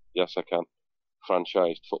 years? Yes, I can.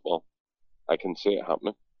 Franchised football. I can see it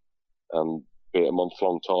happening. And be it a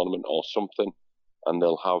month-long tournament or something, and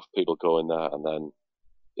they'll have people going there, and then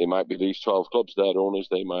it might be these 12 clubs, their owners,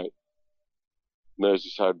 they might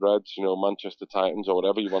Merseyside Reds, Manchester Titans, or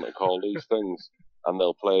whatever you want to call these things, and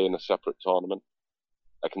they'll play in a separate tournament.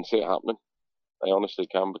 I can see it happening. I honestly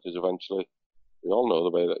can, because eventually we all know the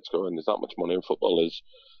way that it's going. There's that much money in football.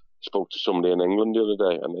 spoke to somebody in England the other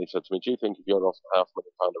day, and they said to me, "Do you think if you're offered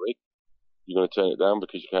 £500,000 a week, you're going to turn it down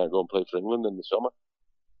because you can't go and play for England in the summer?"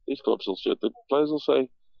 These clubs will say, the players will say,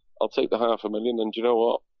 "I'll take the £500,000, and do you know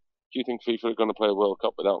what? Do you think FIFA are going to play a World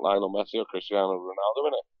Cup without Lionel Messi or Cristiano Ronaldo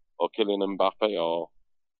in it? Or Kylian Mbappe or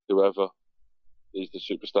whoever is the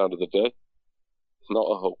superstar of the day?" Not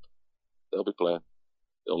a hope. They'll be playing.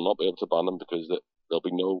 They'll not be able to ban them because there'll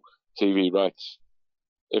be no TV rights.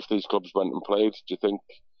 If these clubs went and played, do you think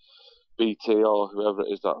BT or whoever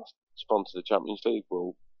it is that sponsor the Champions League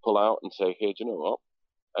will pull out and say, "Hey, do you know what?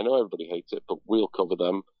 I know everybody hates it, but we'll cover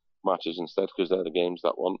them matches instead because they're the games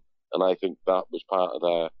that want." And I think that was part of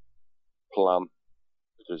their plan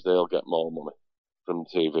because they'll get more money from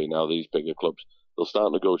TV. Now these bigger clubs, they'll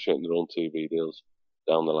start negotiating their own TV deals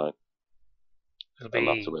down the line. And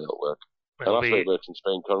that's the way it'll work. And that's the way it works in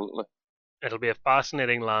Spain currently. It'll be a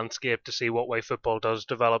fascinating landscape to see what way football does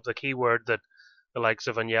develop. The key word that the likes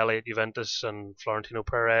of Agnelli at Juventus and Florentino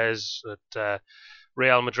Perez at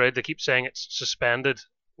Real Madrid, they keep saying it's suspended,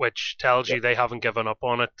 which tells you they haven't given up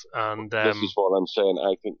on it. And this is what I'm saying.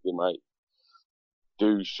 I think they might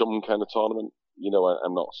do some kind of tournament.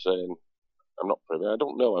 I'm not saying, I'm not privy. I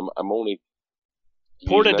don't know. I'm only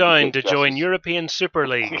Portadown to join European Super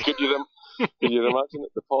League. Could you imagine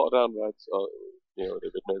it? The Portadown rights? They would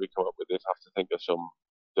maybe come up with it. Have to think of some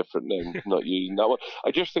different name, not using that one.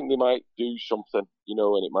 I just think they might do something,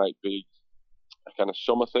 and it might be a kind of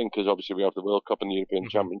summer thing because obviously we have the World Cup and the European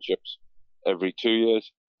Championships every 2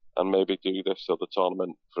 years, and maybe do this other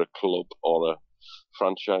tournament for a club or a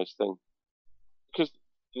franchise thing. Because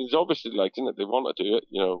there's obviously, isn't it? They want to do it,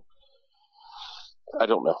 I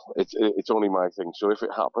don't know. It's only my thing. So if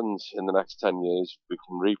it happens in the next 10 years, we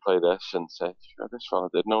can replay this and say, "Sure, this fella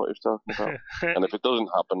did know what he was talking about." And if it doesn't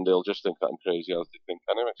happen, they'll just think that I'm crazy as they think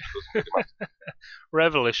anyway. So it doesn't really matter.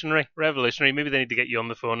 Revolutionary. Maybe they need to get you on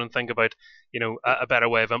the phone and think about, a better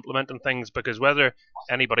way of implementing things, because whether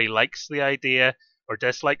anybody likes the idea or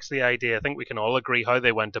dislikes the idea, I think we can all agree how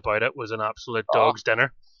they went about it was an absolute dog's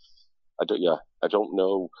dinner. I don't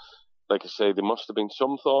know. Like I say, there must have been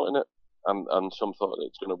some thought in it. And some thought that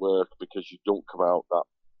it's going to work because you don't come out that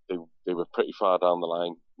they were pretty far down the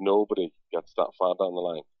line. Nobody gets that far down the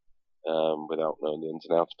line without knowing the ins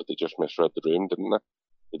and outs, but they just misread the room, didn't they?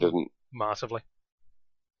 They didn't. Massively.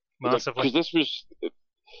 Because this was,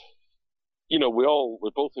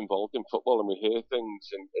 we're both involved in football and we hear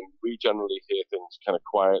things and we generally hear things kind of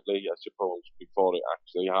quietly, I suppose, before it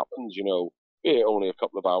actually happens. Only a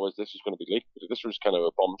couple of hours, this is going to be leaked, but this was kind of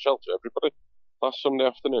a bombshell to everybody last Sunday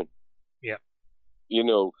afternoon. Yeah.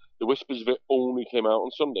 The whispers of it only came out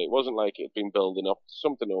on Sunday. It wasn't like it had been building up to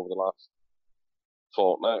something over the last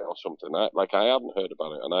fortnight or something. I hadn't heard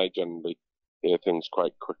about it, and I generally hear things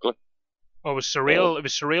quite quickly. Well, it was surreal. It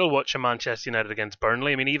was surreal watching Manchester United against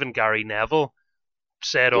Burnley. I mean, even Gary Neville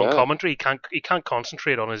said on commentary he can't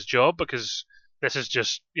concentrate on his job because this has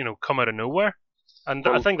just come out of nowhere. And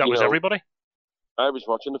I think that was everybody. I was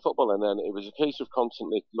watching the football, and then it was a case of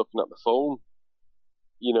constantly looking at the phone.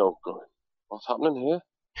 Going, "What's happening here?"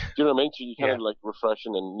 Do you know what I mean? So you kind of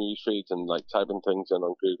refreshing in news feeds and typing things in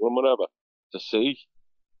on Google and whatever to see,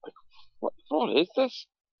 what is this?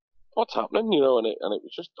 What's happening? And it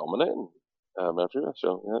was just dominating everywhere.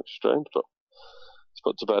 So it's strange, but it's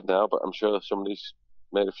put to bed now. But I'm sure somebody's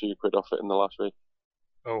made a few quid off it in the last week.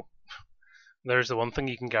 Oh. There's the one thing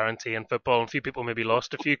you can guarantee in football, and a few people maybe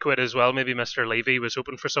lost a few quid as well. Maybe Mr. Levy was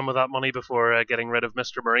hoping for some of that money before getting rid of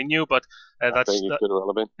Mr. Mourinho, but that's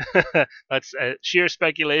sheer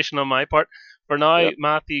speculation on my part. For now,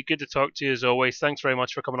 Matthew, good to talk to you as always. Thanks very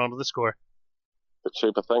much for coming on to The Score. But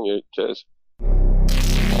super, thank you. Cheers.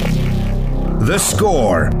 The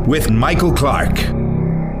Score with Michael Clark.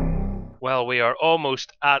 Well, we are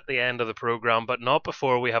almost at the end of the programme, but not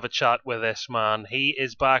before we have a chat with this man. He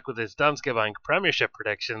is back with his Danske Bank Premiership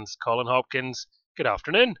predictions. Colin Hopkins, good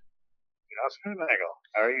afternoon. Good afternoon, Michael.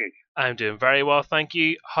 How are you? I'm doing very well, thank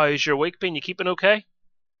you. How's your week been? You keeping okay?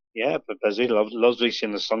 Yeah, but busy. Lovely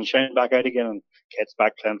seeing the sunshine back out again and kids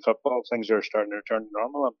back playing football. Things are starting to return to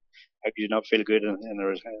normal. And how could you not feel good in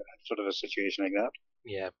a sort of a situation like that?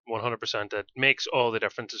 Yeah, 100%. It makes all the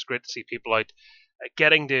difference. It's great to see people out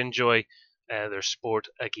getting to enjoy their sport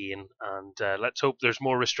again, and let's hope there's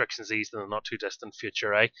more restrictions eased in the not too distant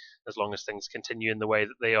future, as long as things continue in the way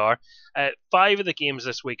that they are. 5 of the games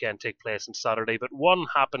this weekend take place on Saturday, but one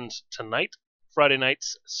happens tonight, Friday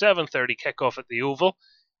night's 7:30 kickoff at the Oval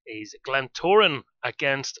is Glentoran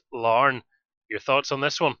against Larne. Your thoughts on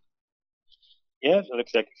this one? Yeah, it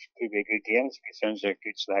looks like it could be a good game. It sounds like a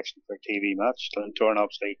good selection for a TV match. Glentoran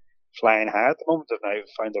obviously flying high at the moment. They've now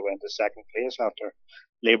found their way into second place after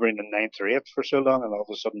labouring in 9th or 8th for so long, and all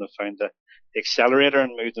of a sudden they've found the accelerator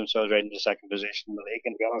and moved themselves right into second position in the league.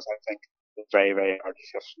 And to be honest, I think it's very, very hard to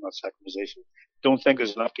shift from that second position. Don't think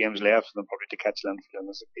there's enough games left for them probably to catch Linfield on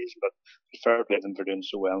this occasion, but fair play to them for doing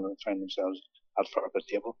so well and find themselves at far up the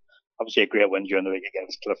table. Obviously a great win during the week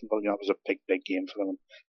against Cliftonville. It was a big, big game for them.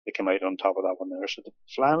 They came out on top of that one there. So they're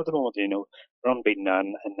flying at the moment, they're unbeaten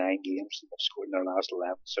in 9 games and they've scored in their last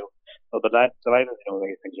 11. So but delighted, the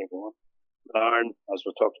way things are going. Larne, as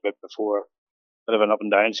we talked about before, bit of an up and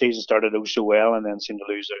down season, started out so well and then seemed to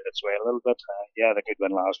lose its way a little bit. They could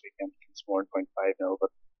win last weekend against Mourne 5-0, but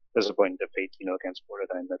disappointing defeat, against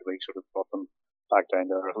Portadown midweek sort of brought them back down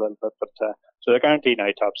there a little bit. But so they're guaranteed now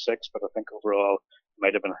top 6, but I think overall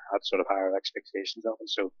might have had sort of higher expectations of them.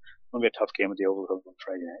 So it's going to be a tough game at the Oval on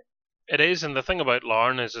Friday night. It is, and the thing about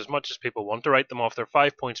Larne is, as much as people want to write them off, they're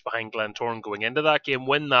 5 points behind Glentoran going into that game.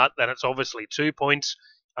 Win that, then it's obviously 2 points,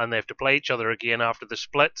 and they have to play each other again after the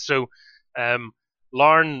split. So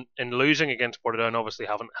Larne, in losing against Portadown, obviously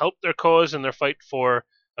haven't helped their cause in their fight for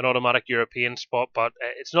an automatic European spot, but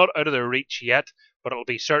it's not out of their reach yet, but it'll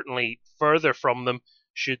be certainly further from them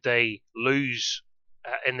should they lose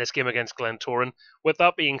in this game against Glentoran. With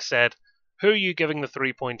that being said, who are you giving the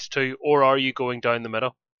 3 points to, or are you going down the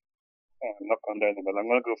middle? I'm not going down the middle. I'm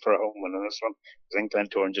going to go for a home win on this one. I think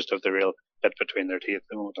Glentoran just have the real bit between their teeth at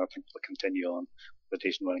the moment. I think they'll continue on with a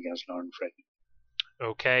decent win against Larne Friday.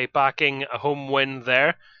 Okay, backing a home win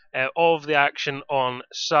there. Of the action on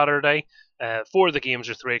Saturday, 4 of the games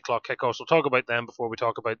are 3 o'clock kickoffs. We'll talk about them before we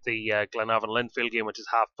talk about the Glenavon Linfield game, which is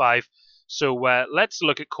 5:30. So let's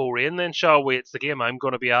look at Coleraine then, shall we? It's the game I'm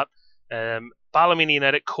going to be at. Ballymena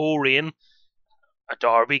United, Coleraine, a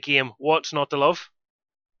derby game. What's not to love?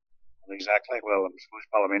 Exactly. Well, I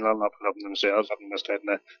suppose Ballymena will not put up themselves, having missed out in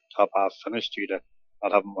the top half finish due to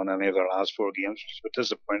not having won any of their last 4 games, which is a bit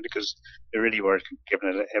disappointing because they really were giving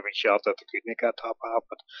it every shot that they could make that top half,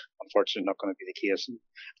 but unfortunately not going to be the case. And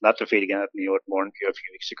that defeat again at New York Mornview a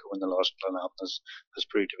few weeks ago when they lost to Glenavon has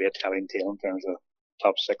proved to be a telling tale in terms of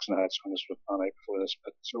top 6 and how it's going to pan out before this.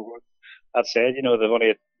 But so that said, they've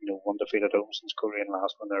only had one defeat at home since Coleraine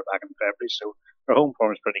last when they were back in February, so their home form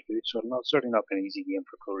is pretty good. So certainly not been an easy game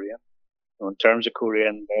for Coleraine. In terms of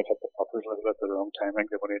Coleraine, they've had the puppers a little bit at the wrong time. I think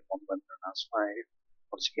they've only had 1 win in their last 5.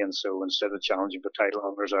 Once again, so instead of challenging for title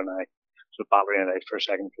holders are now sort of battling it out for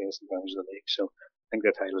second place in terms of the league. So I think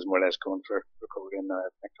the title is more or less going for Coleraine now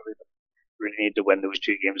effectively. But really need to win those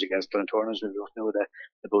 2 games against Glentoran, as we both know. They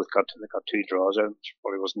both got 2 draws out, which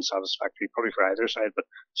probably wasn't satisfactory, probably for either side, but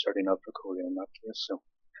certainly not for Coleraine in that case. So,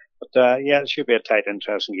 but it should be a tight,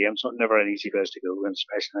 interesting game. So never an easy place to go, and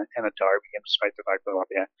especially in a derby game, despite the fact that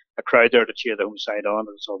there'll be a crowd there to cheer the home side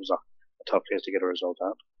on. It's always a tough place to get a result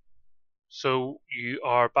at. So you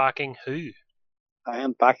are backing who? I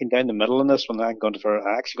am backing down the middle in this one. I'm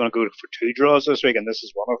actually going to go for 2 draws this week, and this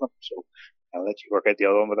is one of them. So I'll let you work out the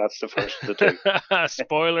other one, but that's the first of the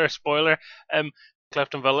spoiler.2.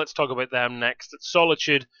 Cliftonville, let's talk about them next. At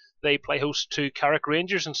Solitude, they play host to Carrick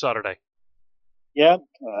Rangers on Saturday. Yeah,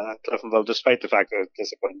 Cliftonville, despite the fact that they're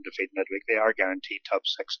disappointing defeat midweek, they are guaranteed top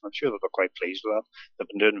 6, and I'm sure they'll be quite pleased with that. They've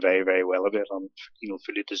been doing very, very well of it, and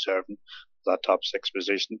fully deserving that top 6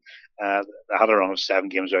 position. They had a run of 7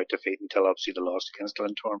 games out defeat until obviously the loss against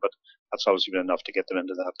Glentoran, but that's obviously been enough to get them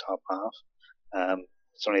into that top half.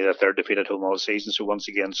 It's only their 3rd defeat at home all season, so once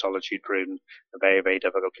again, Solitude proving a very, very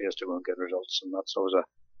difficult place to go and get results, and that's always a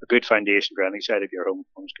good foundation for any side if your home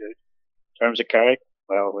form's good. In terms of Carrick,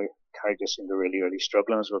 well, Carrick just seem to really, really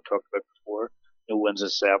struggling, as we've talked about before. No wins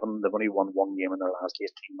of 7. They've only won 1 game in their last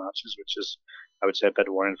 18 matches, which is, I would say, a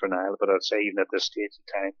bit worrying for Niall. But I'd say even at this stage of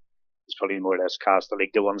time, it's probably more or less cast the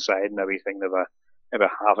league to one side and everything. They've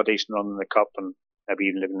maybe half a decent run in the cup and maybe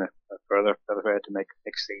even looking further ahead to make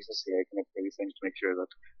next season. So they can make maybe things to make sure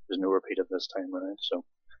that there's no repeat of this time around. So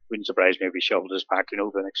wouldn't surprise me if he shovelled his back,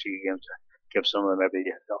 over the next few games to give some of the maybe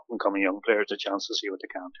up-and-coming young players a chance to see what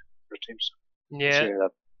they can do for teams. Yeah.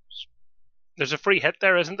 There's a free hit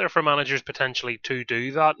there, isn't there, for managers potentially to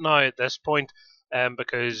do that now at this point,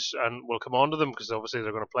 because, and we'll come on to them because obviously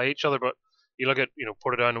they're going to play each other, but you look at,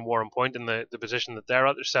 Portadown and Warren Point in the position that they're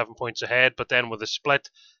at, they're 7 points ahead, but then with a split,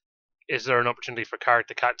 is there an opportunity for Carrick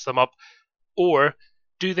to catch them up, or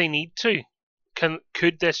do they need to?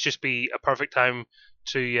 Could this just be a perfect time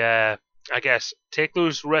to, take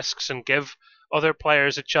those risks and give other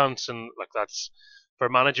players a chance, and that's for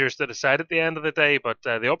managers to decide at the end of the day, but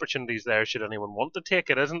the opportunity's there should anyone want to take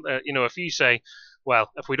it, isn't there? If you say, well,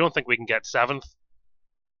 if we don't think we can get 7th,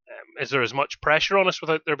 is there as much pressure on us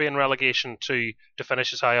without there being relegation to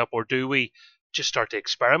finish as high up, or do we just start to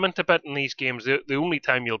experiment a bit in these games. The only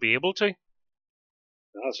time you'll be able to.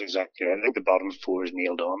 That's exactly right. I think the bottom four is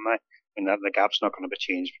nailed on now. I mean, the gap's not going to be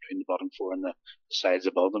changed between the bottom four and the sides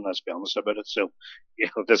above them, let's be honest about it. So,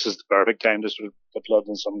 this is the perfect time to sort of put blood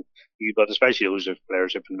in some new blood, especially those of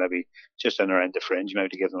players who've been maybe just in around the fringe, maybe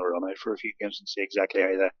to give them a run out for a few games and see exactly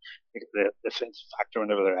how the factor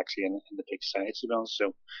whenever they're actually in the big sides, to be honest. So,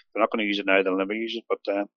 if they're not going to use it now, they'll never use it, but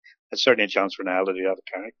it's certainly a chance for Niall to do that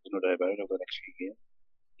at Carrick, no doubt about it, over the next few games.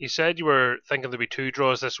 You said you were thinking there'd be 2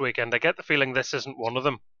 draws this weekend. I get the feeling this isn't one of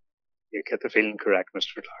them. You get the feeling correct,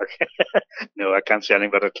 Mr. Clark. No, I can't say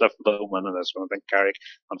anything but a Clifton winning this one. I think Carrick,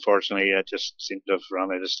 unfortunately, just seemed to have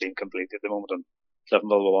run out of steam completely at the moment, and Clifton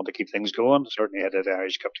will want to keep things going. Certainly headed the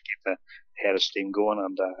Irish Cup to keep the head of steam going,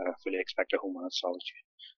 and I fully expect a home win at Solitude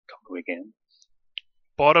come the weekend.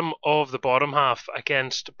 Bottom of the bottom half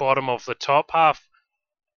against bottom of the top half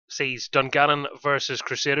sees Dungannon versus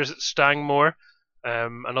Crusaders at Stangmore.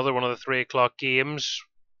 Another one of the 3 o'clock games.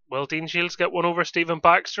 Will Dean Shields get one over Stephen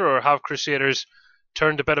Baxter, or have Crusaders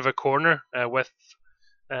turned a bit of a corner with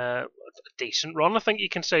a decent run? I think you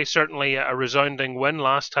can say certainly a resounding win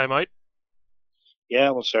last time out.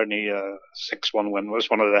 Yeah, well, certainly a 6-1 win was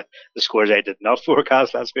one of the scores I did not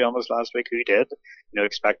forecast, let's be honest, last week. Who did?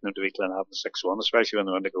 Expecting them to beat Glenavon 6-1, especially when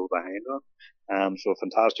they went to go behind them. So a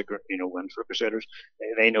fantastic, win for Crusaders.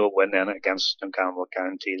 They know a win then against Dungannon will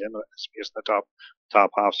guarantee them a space in the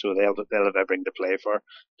top half, so they'll have everything to play for.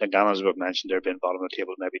 Dungannon, as we've mentioned, they're being bottom of the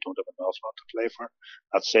table, maybe don't have an awful lot to play for.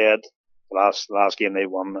 That said, the last game they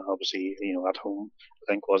won, obviously, at home,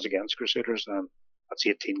 I think was against Crusaders. That's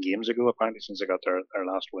 18 games ago, apparently, since they got their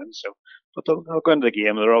last win. So, but they'll go into the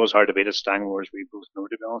game. They're always hard to beat at Stangmore, as we both know,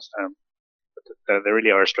 to be honest. But they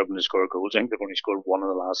really are struggling to score goals. I think they've only scored one in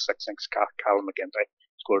the last 6. I think Callum McGinty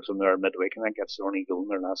scored from there midweek, and I think that's the only goal in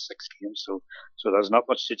their last 6 games. So there's not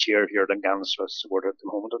much to cheer if you're Dungannon supporter at the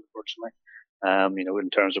moment, unfortunately. In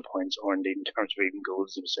terms of points, or indeed in terms of even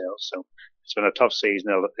goals themselves. So it's been a tough season.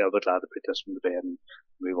 They'll be glad to put this one to bed and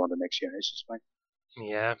move on to next year, I suspect.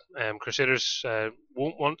 Yeah, Crusaders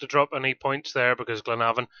won't want to drop any points there because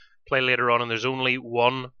Glenavon play later on, and there's only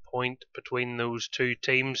 1 point between those 2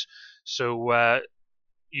 teams. So,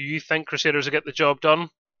 you think Crusaders will get the job done?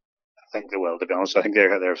 I think they will, to be honest. I think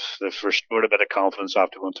they've restored a bit of confidence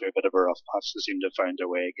after going through a bit of a rough patch. They seem to have found their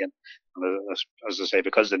way again. And as I say,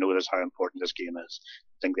 because they know how important this game is,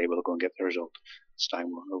 I think they will go and get the result this time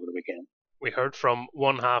over the weekend. We heard from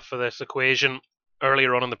one half of this equation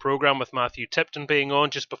earlier on in the programme with Matthew Tipton being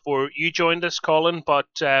on just before you joined us, Colin, but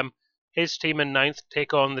his team in 9th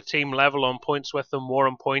take on the team level on points with them,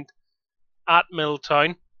 Warren Point at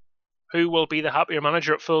Milltown. Who will be the happier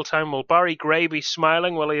manager at full time? Will Barry Gray be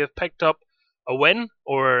smiling? Will he have picked up a win?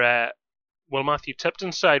 Or will Matthew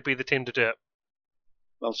Tipton's side be the team to do it?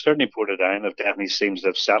 Well, certainly Portadown definitely seems to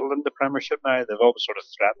have settled in the Premiership now. They've always sort of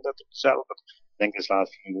threatened it to settle, but I think this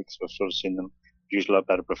last few weeks we've sort of seen them use a lot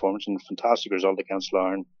better performance, and fantastic result against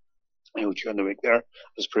Larne during the week there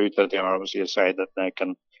has proved that they are obviously a side that now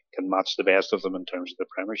can match the best of them in terms of the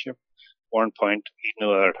Premiership. Warren Point, even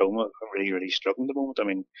though they're at home, are really struggling at the moment. I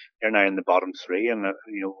mean, they're now in the bottom 3, and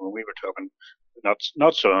when we were talking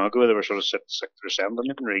not so long ago, they were sort of sitting 6th or 7th and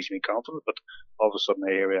looking reasonably confident, but all of a sudden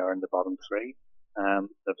here we are in the bottom 3.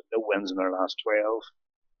 They've no wins in their last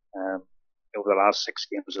 12. Over the last 6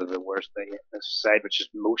 games are the worst. The side which is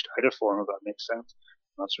most out of form, if that makes sense.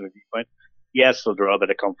 That's a good point. Yes, they'll draw a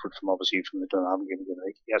bit of comfort from the Glenavon game the other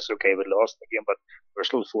week. Yes, okay, we lost the game, but we're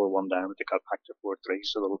still 4-1 down, but they got back to 4-3,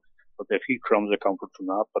 so there'll be a few crumbs of comfort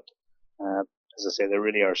from that. But as I say, they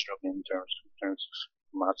really are struggling in terms of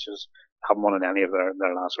matches. Haven't won in any of their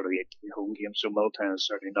last sort of 18 home games, so Milltown is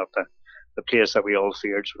certainly not the place that we all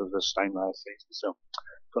feared sort of this time last season. So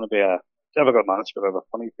it's going to be a difficult match, but I have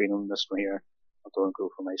a funny feeling this one here. I'll go and go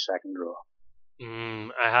for my second draw.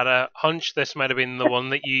 I had a hunch this might have been the one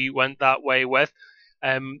that you went that way with.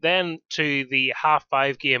 Then to the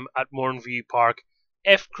 5:30 game at Mornview Park.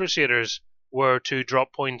 If Crusaders were to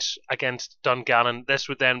drop points against Dungannon, this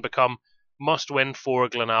would then become must-win for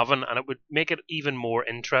Glenavon, and it would make it even more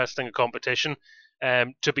interesting a competition.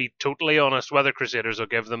 To be totally honest, whether Crusaders will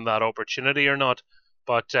give them that opportunity or not,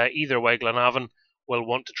 but either way, Glenavon will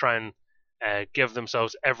want to try and give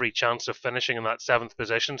themselves every chance of finishing in that 7th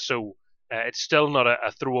position. So it's still not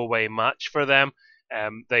a throwaway match for them.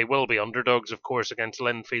 They will be underdogs, of course, against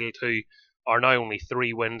Linfield, who are now only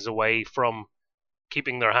 3 wins away from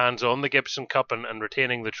keeping their hands on the Gibson Cup and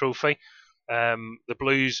retaining the trophy. The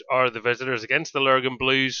Blues are the visitors against the Lurgan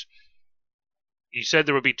Blues. You said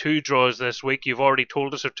there would be 2 draws this week. You've already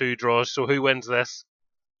told us of 2 draws, so who wins this?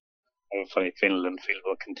 I have a funny feeling Linfield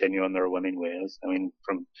will continue on their winning ways. I mean,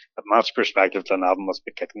 from a match perspective, Glenavon must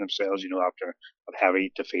be kicking themselves, after a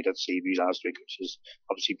heavy defeat at Seabees last week, which has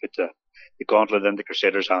obviously put the gauntlet into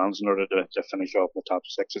Crusaders' hands in order to finish off in the top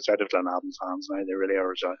six. It's out of Glenavon's hands now. They really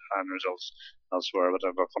are on results elsewhere, but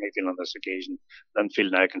I have a funny feeling on this occasion.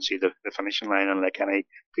 Linfield now can see the finishing line, and like any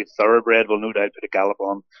good thoroughbred will no doubt put a gallop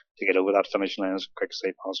on to get over that finishing line as quick as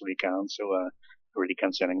they possibly can. So, I really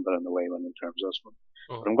can't see anything but in the way when in terms of this one.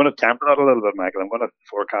 But I'm going to temper that a little bit, Michael. I'm going to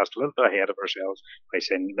forecast a little bit ahead of ourselves by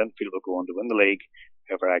saying Linfield will go on to win the league.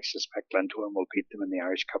 However, I suspect Glentoran will beat them in the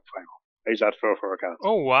Irish Cup final. How's that for a forecast?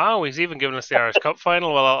 Oh, wow. He's even given us the Irish Cup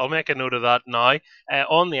final. Well, I'll make a note of that now.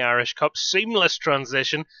 On the Irish Cup, seamless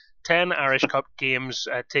transition. 10 Irish Cup games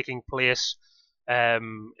taking place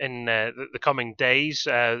in the coming days.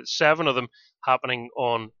 7 of them happening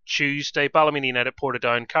on Tuesday. Ballymena United,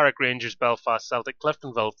 Portadown, Carrick Rangers, Belfast Celtic,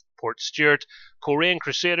 Cliftonville, Port Stewart, Coleraine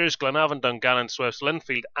Crusaders, Glenavon, Dungannon, Swifts,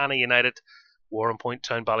 Linfield, Anna United, Warrenpoint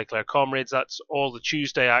Town, Ballyclare Comrades. That's all the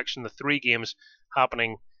Tuesday action. The 3 games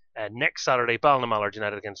happening next Saturday. Ballinamallard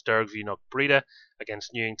United against Dergview, Knockbreda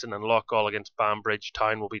against Newington, and Loughgall against Banbridge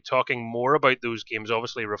Town. We'll be talking more about those games,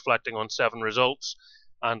 obviously reflecting on 7 results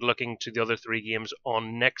and looking to the other 3 games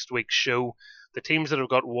on next week's show. The teams that have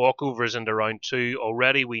got walkovers into round 2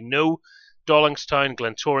 already, we know: Dollingstown,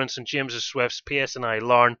 Glentoran, St James's Swifts, PSNI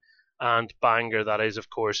Larne, and Bangor. That is, of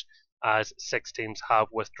course, as 6 teams have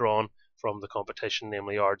withdrawn from the competition,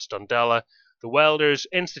 namely Ards Dundela, the Welders,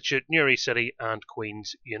 Institute, Newry City, and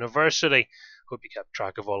Queen's University. Hope you kept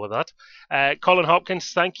track of all of that. Colin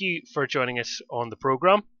Hopkins, thank you for joining us on the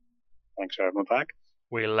programme. Thanks for having me back.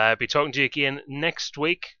 We'll be talking to you again next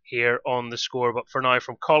week here on The Score, but for now,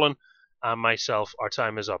 from Colin and myself, our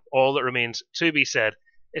time is up. All that remains to be said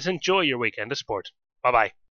is enjoy your weekend of sport. Bye-bye.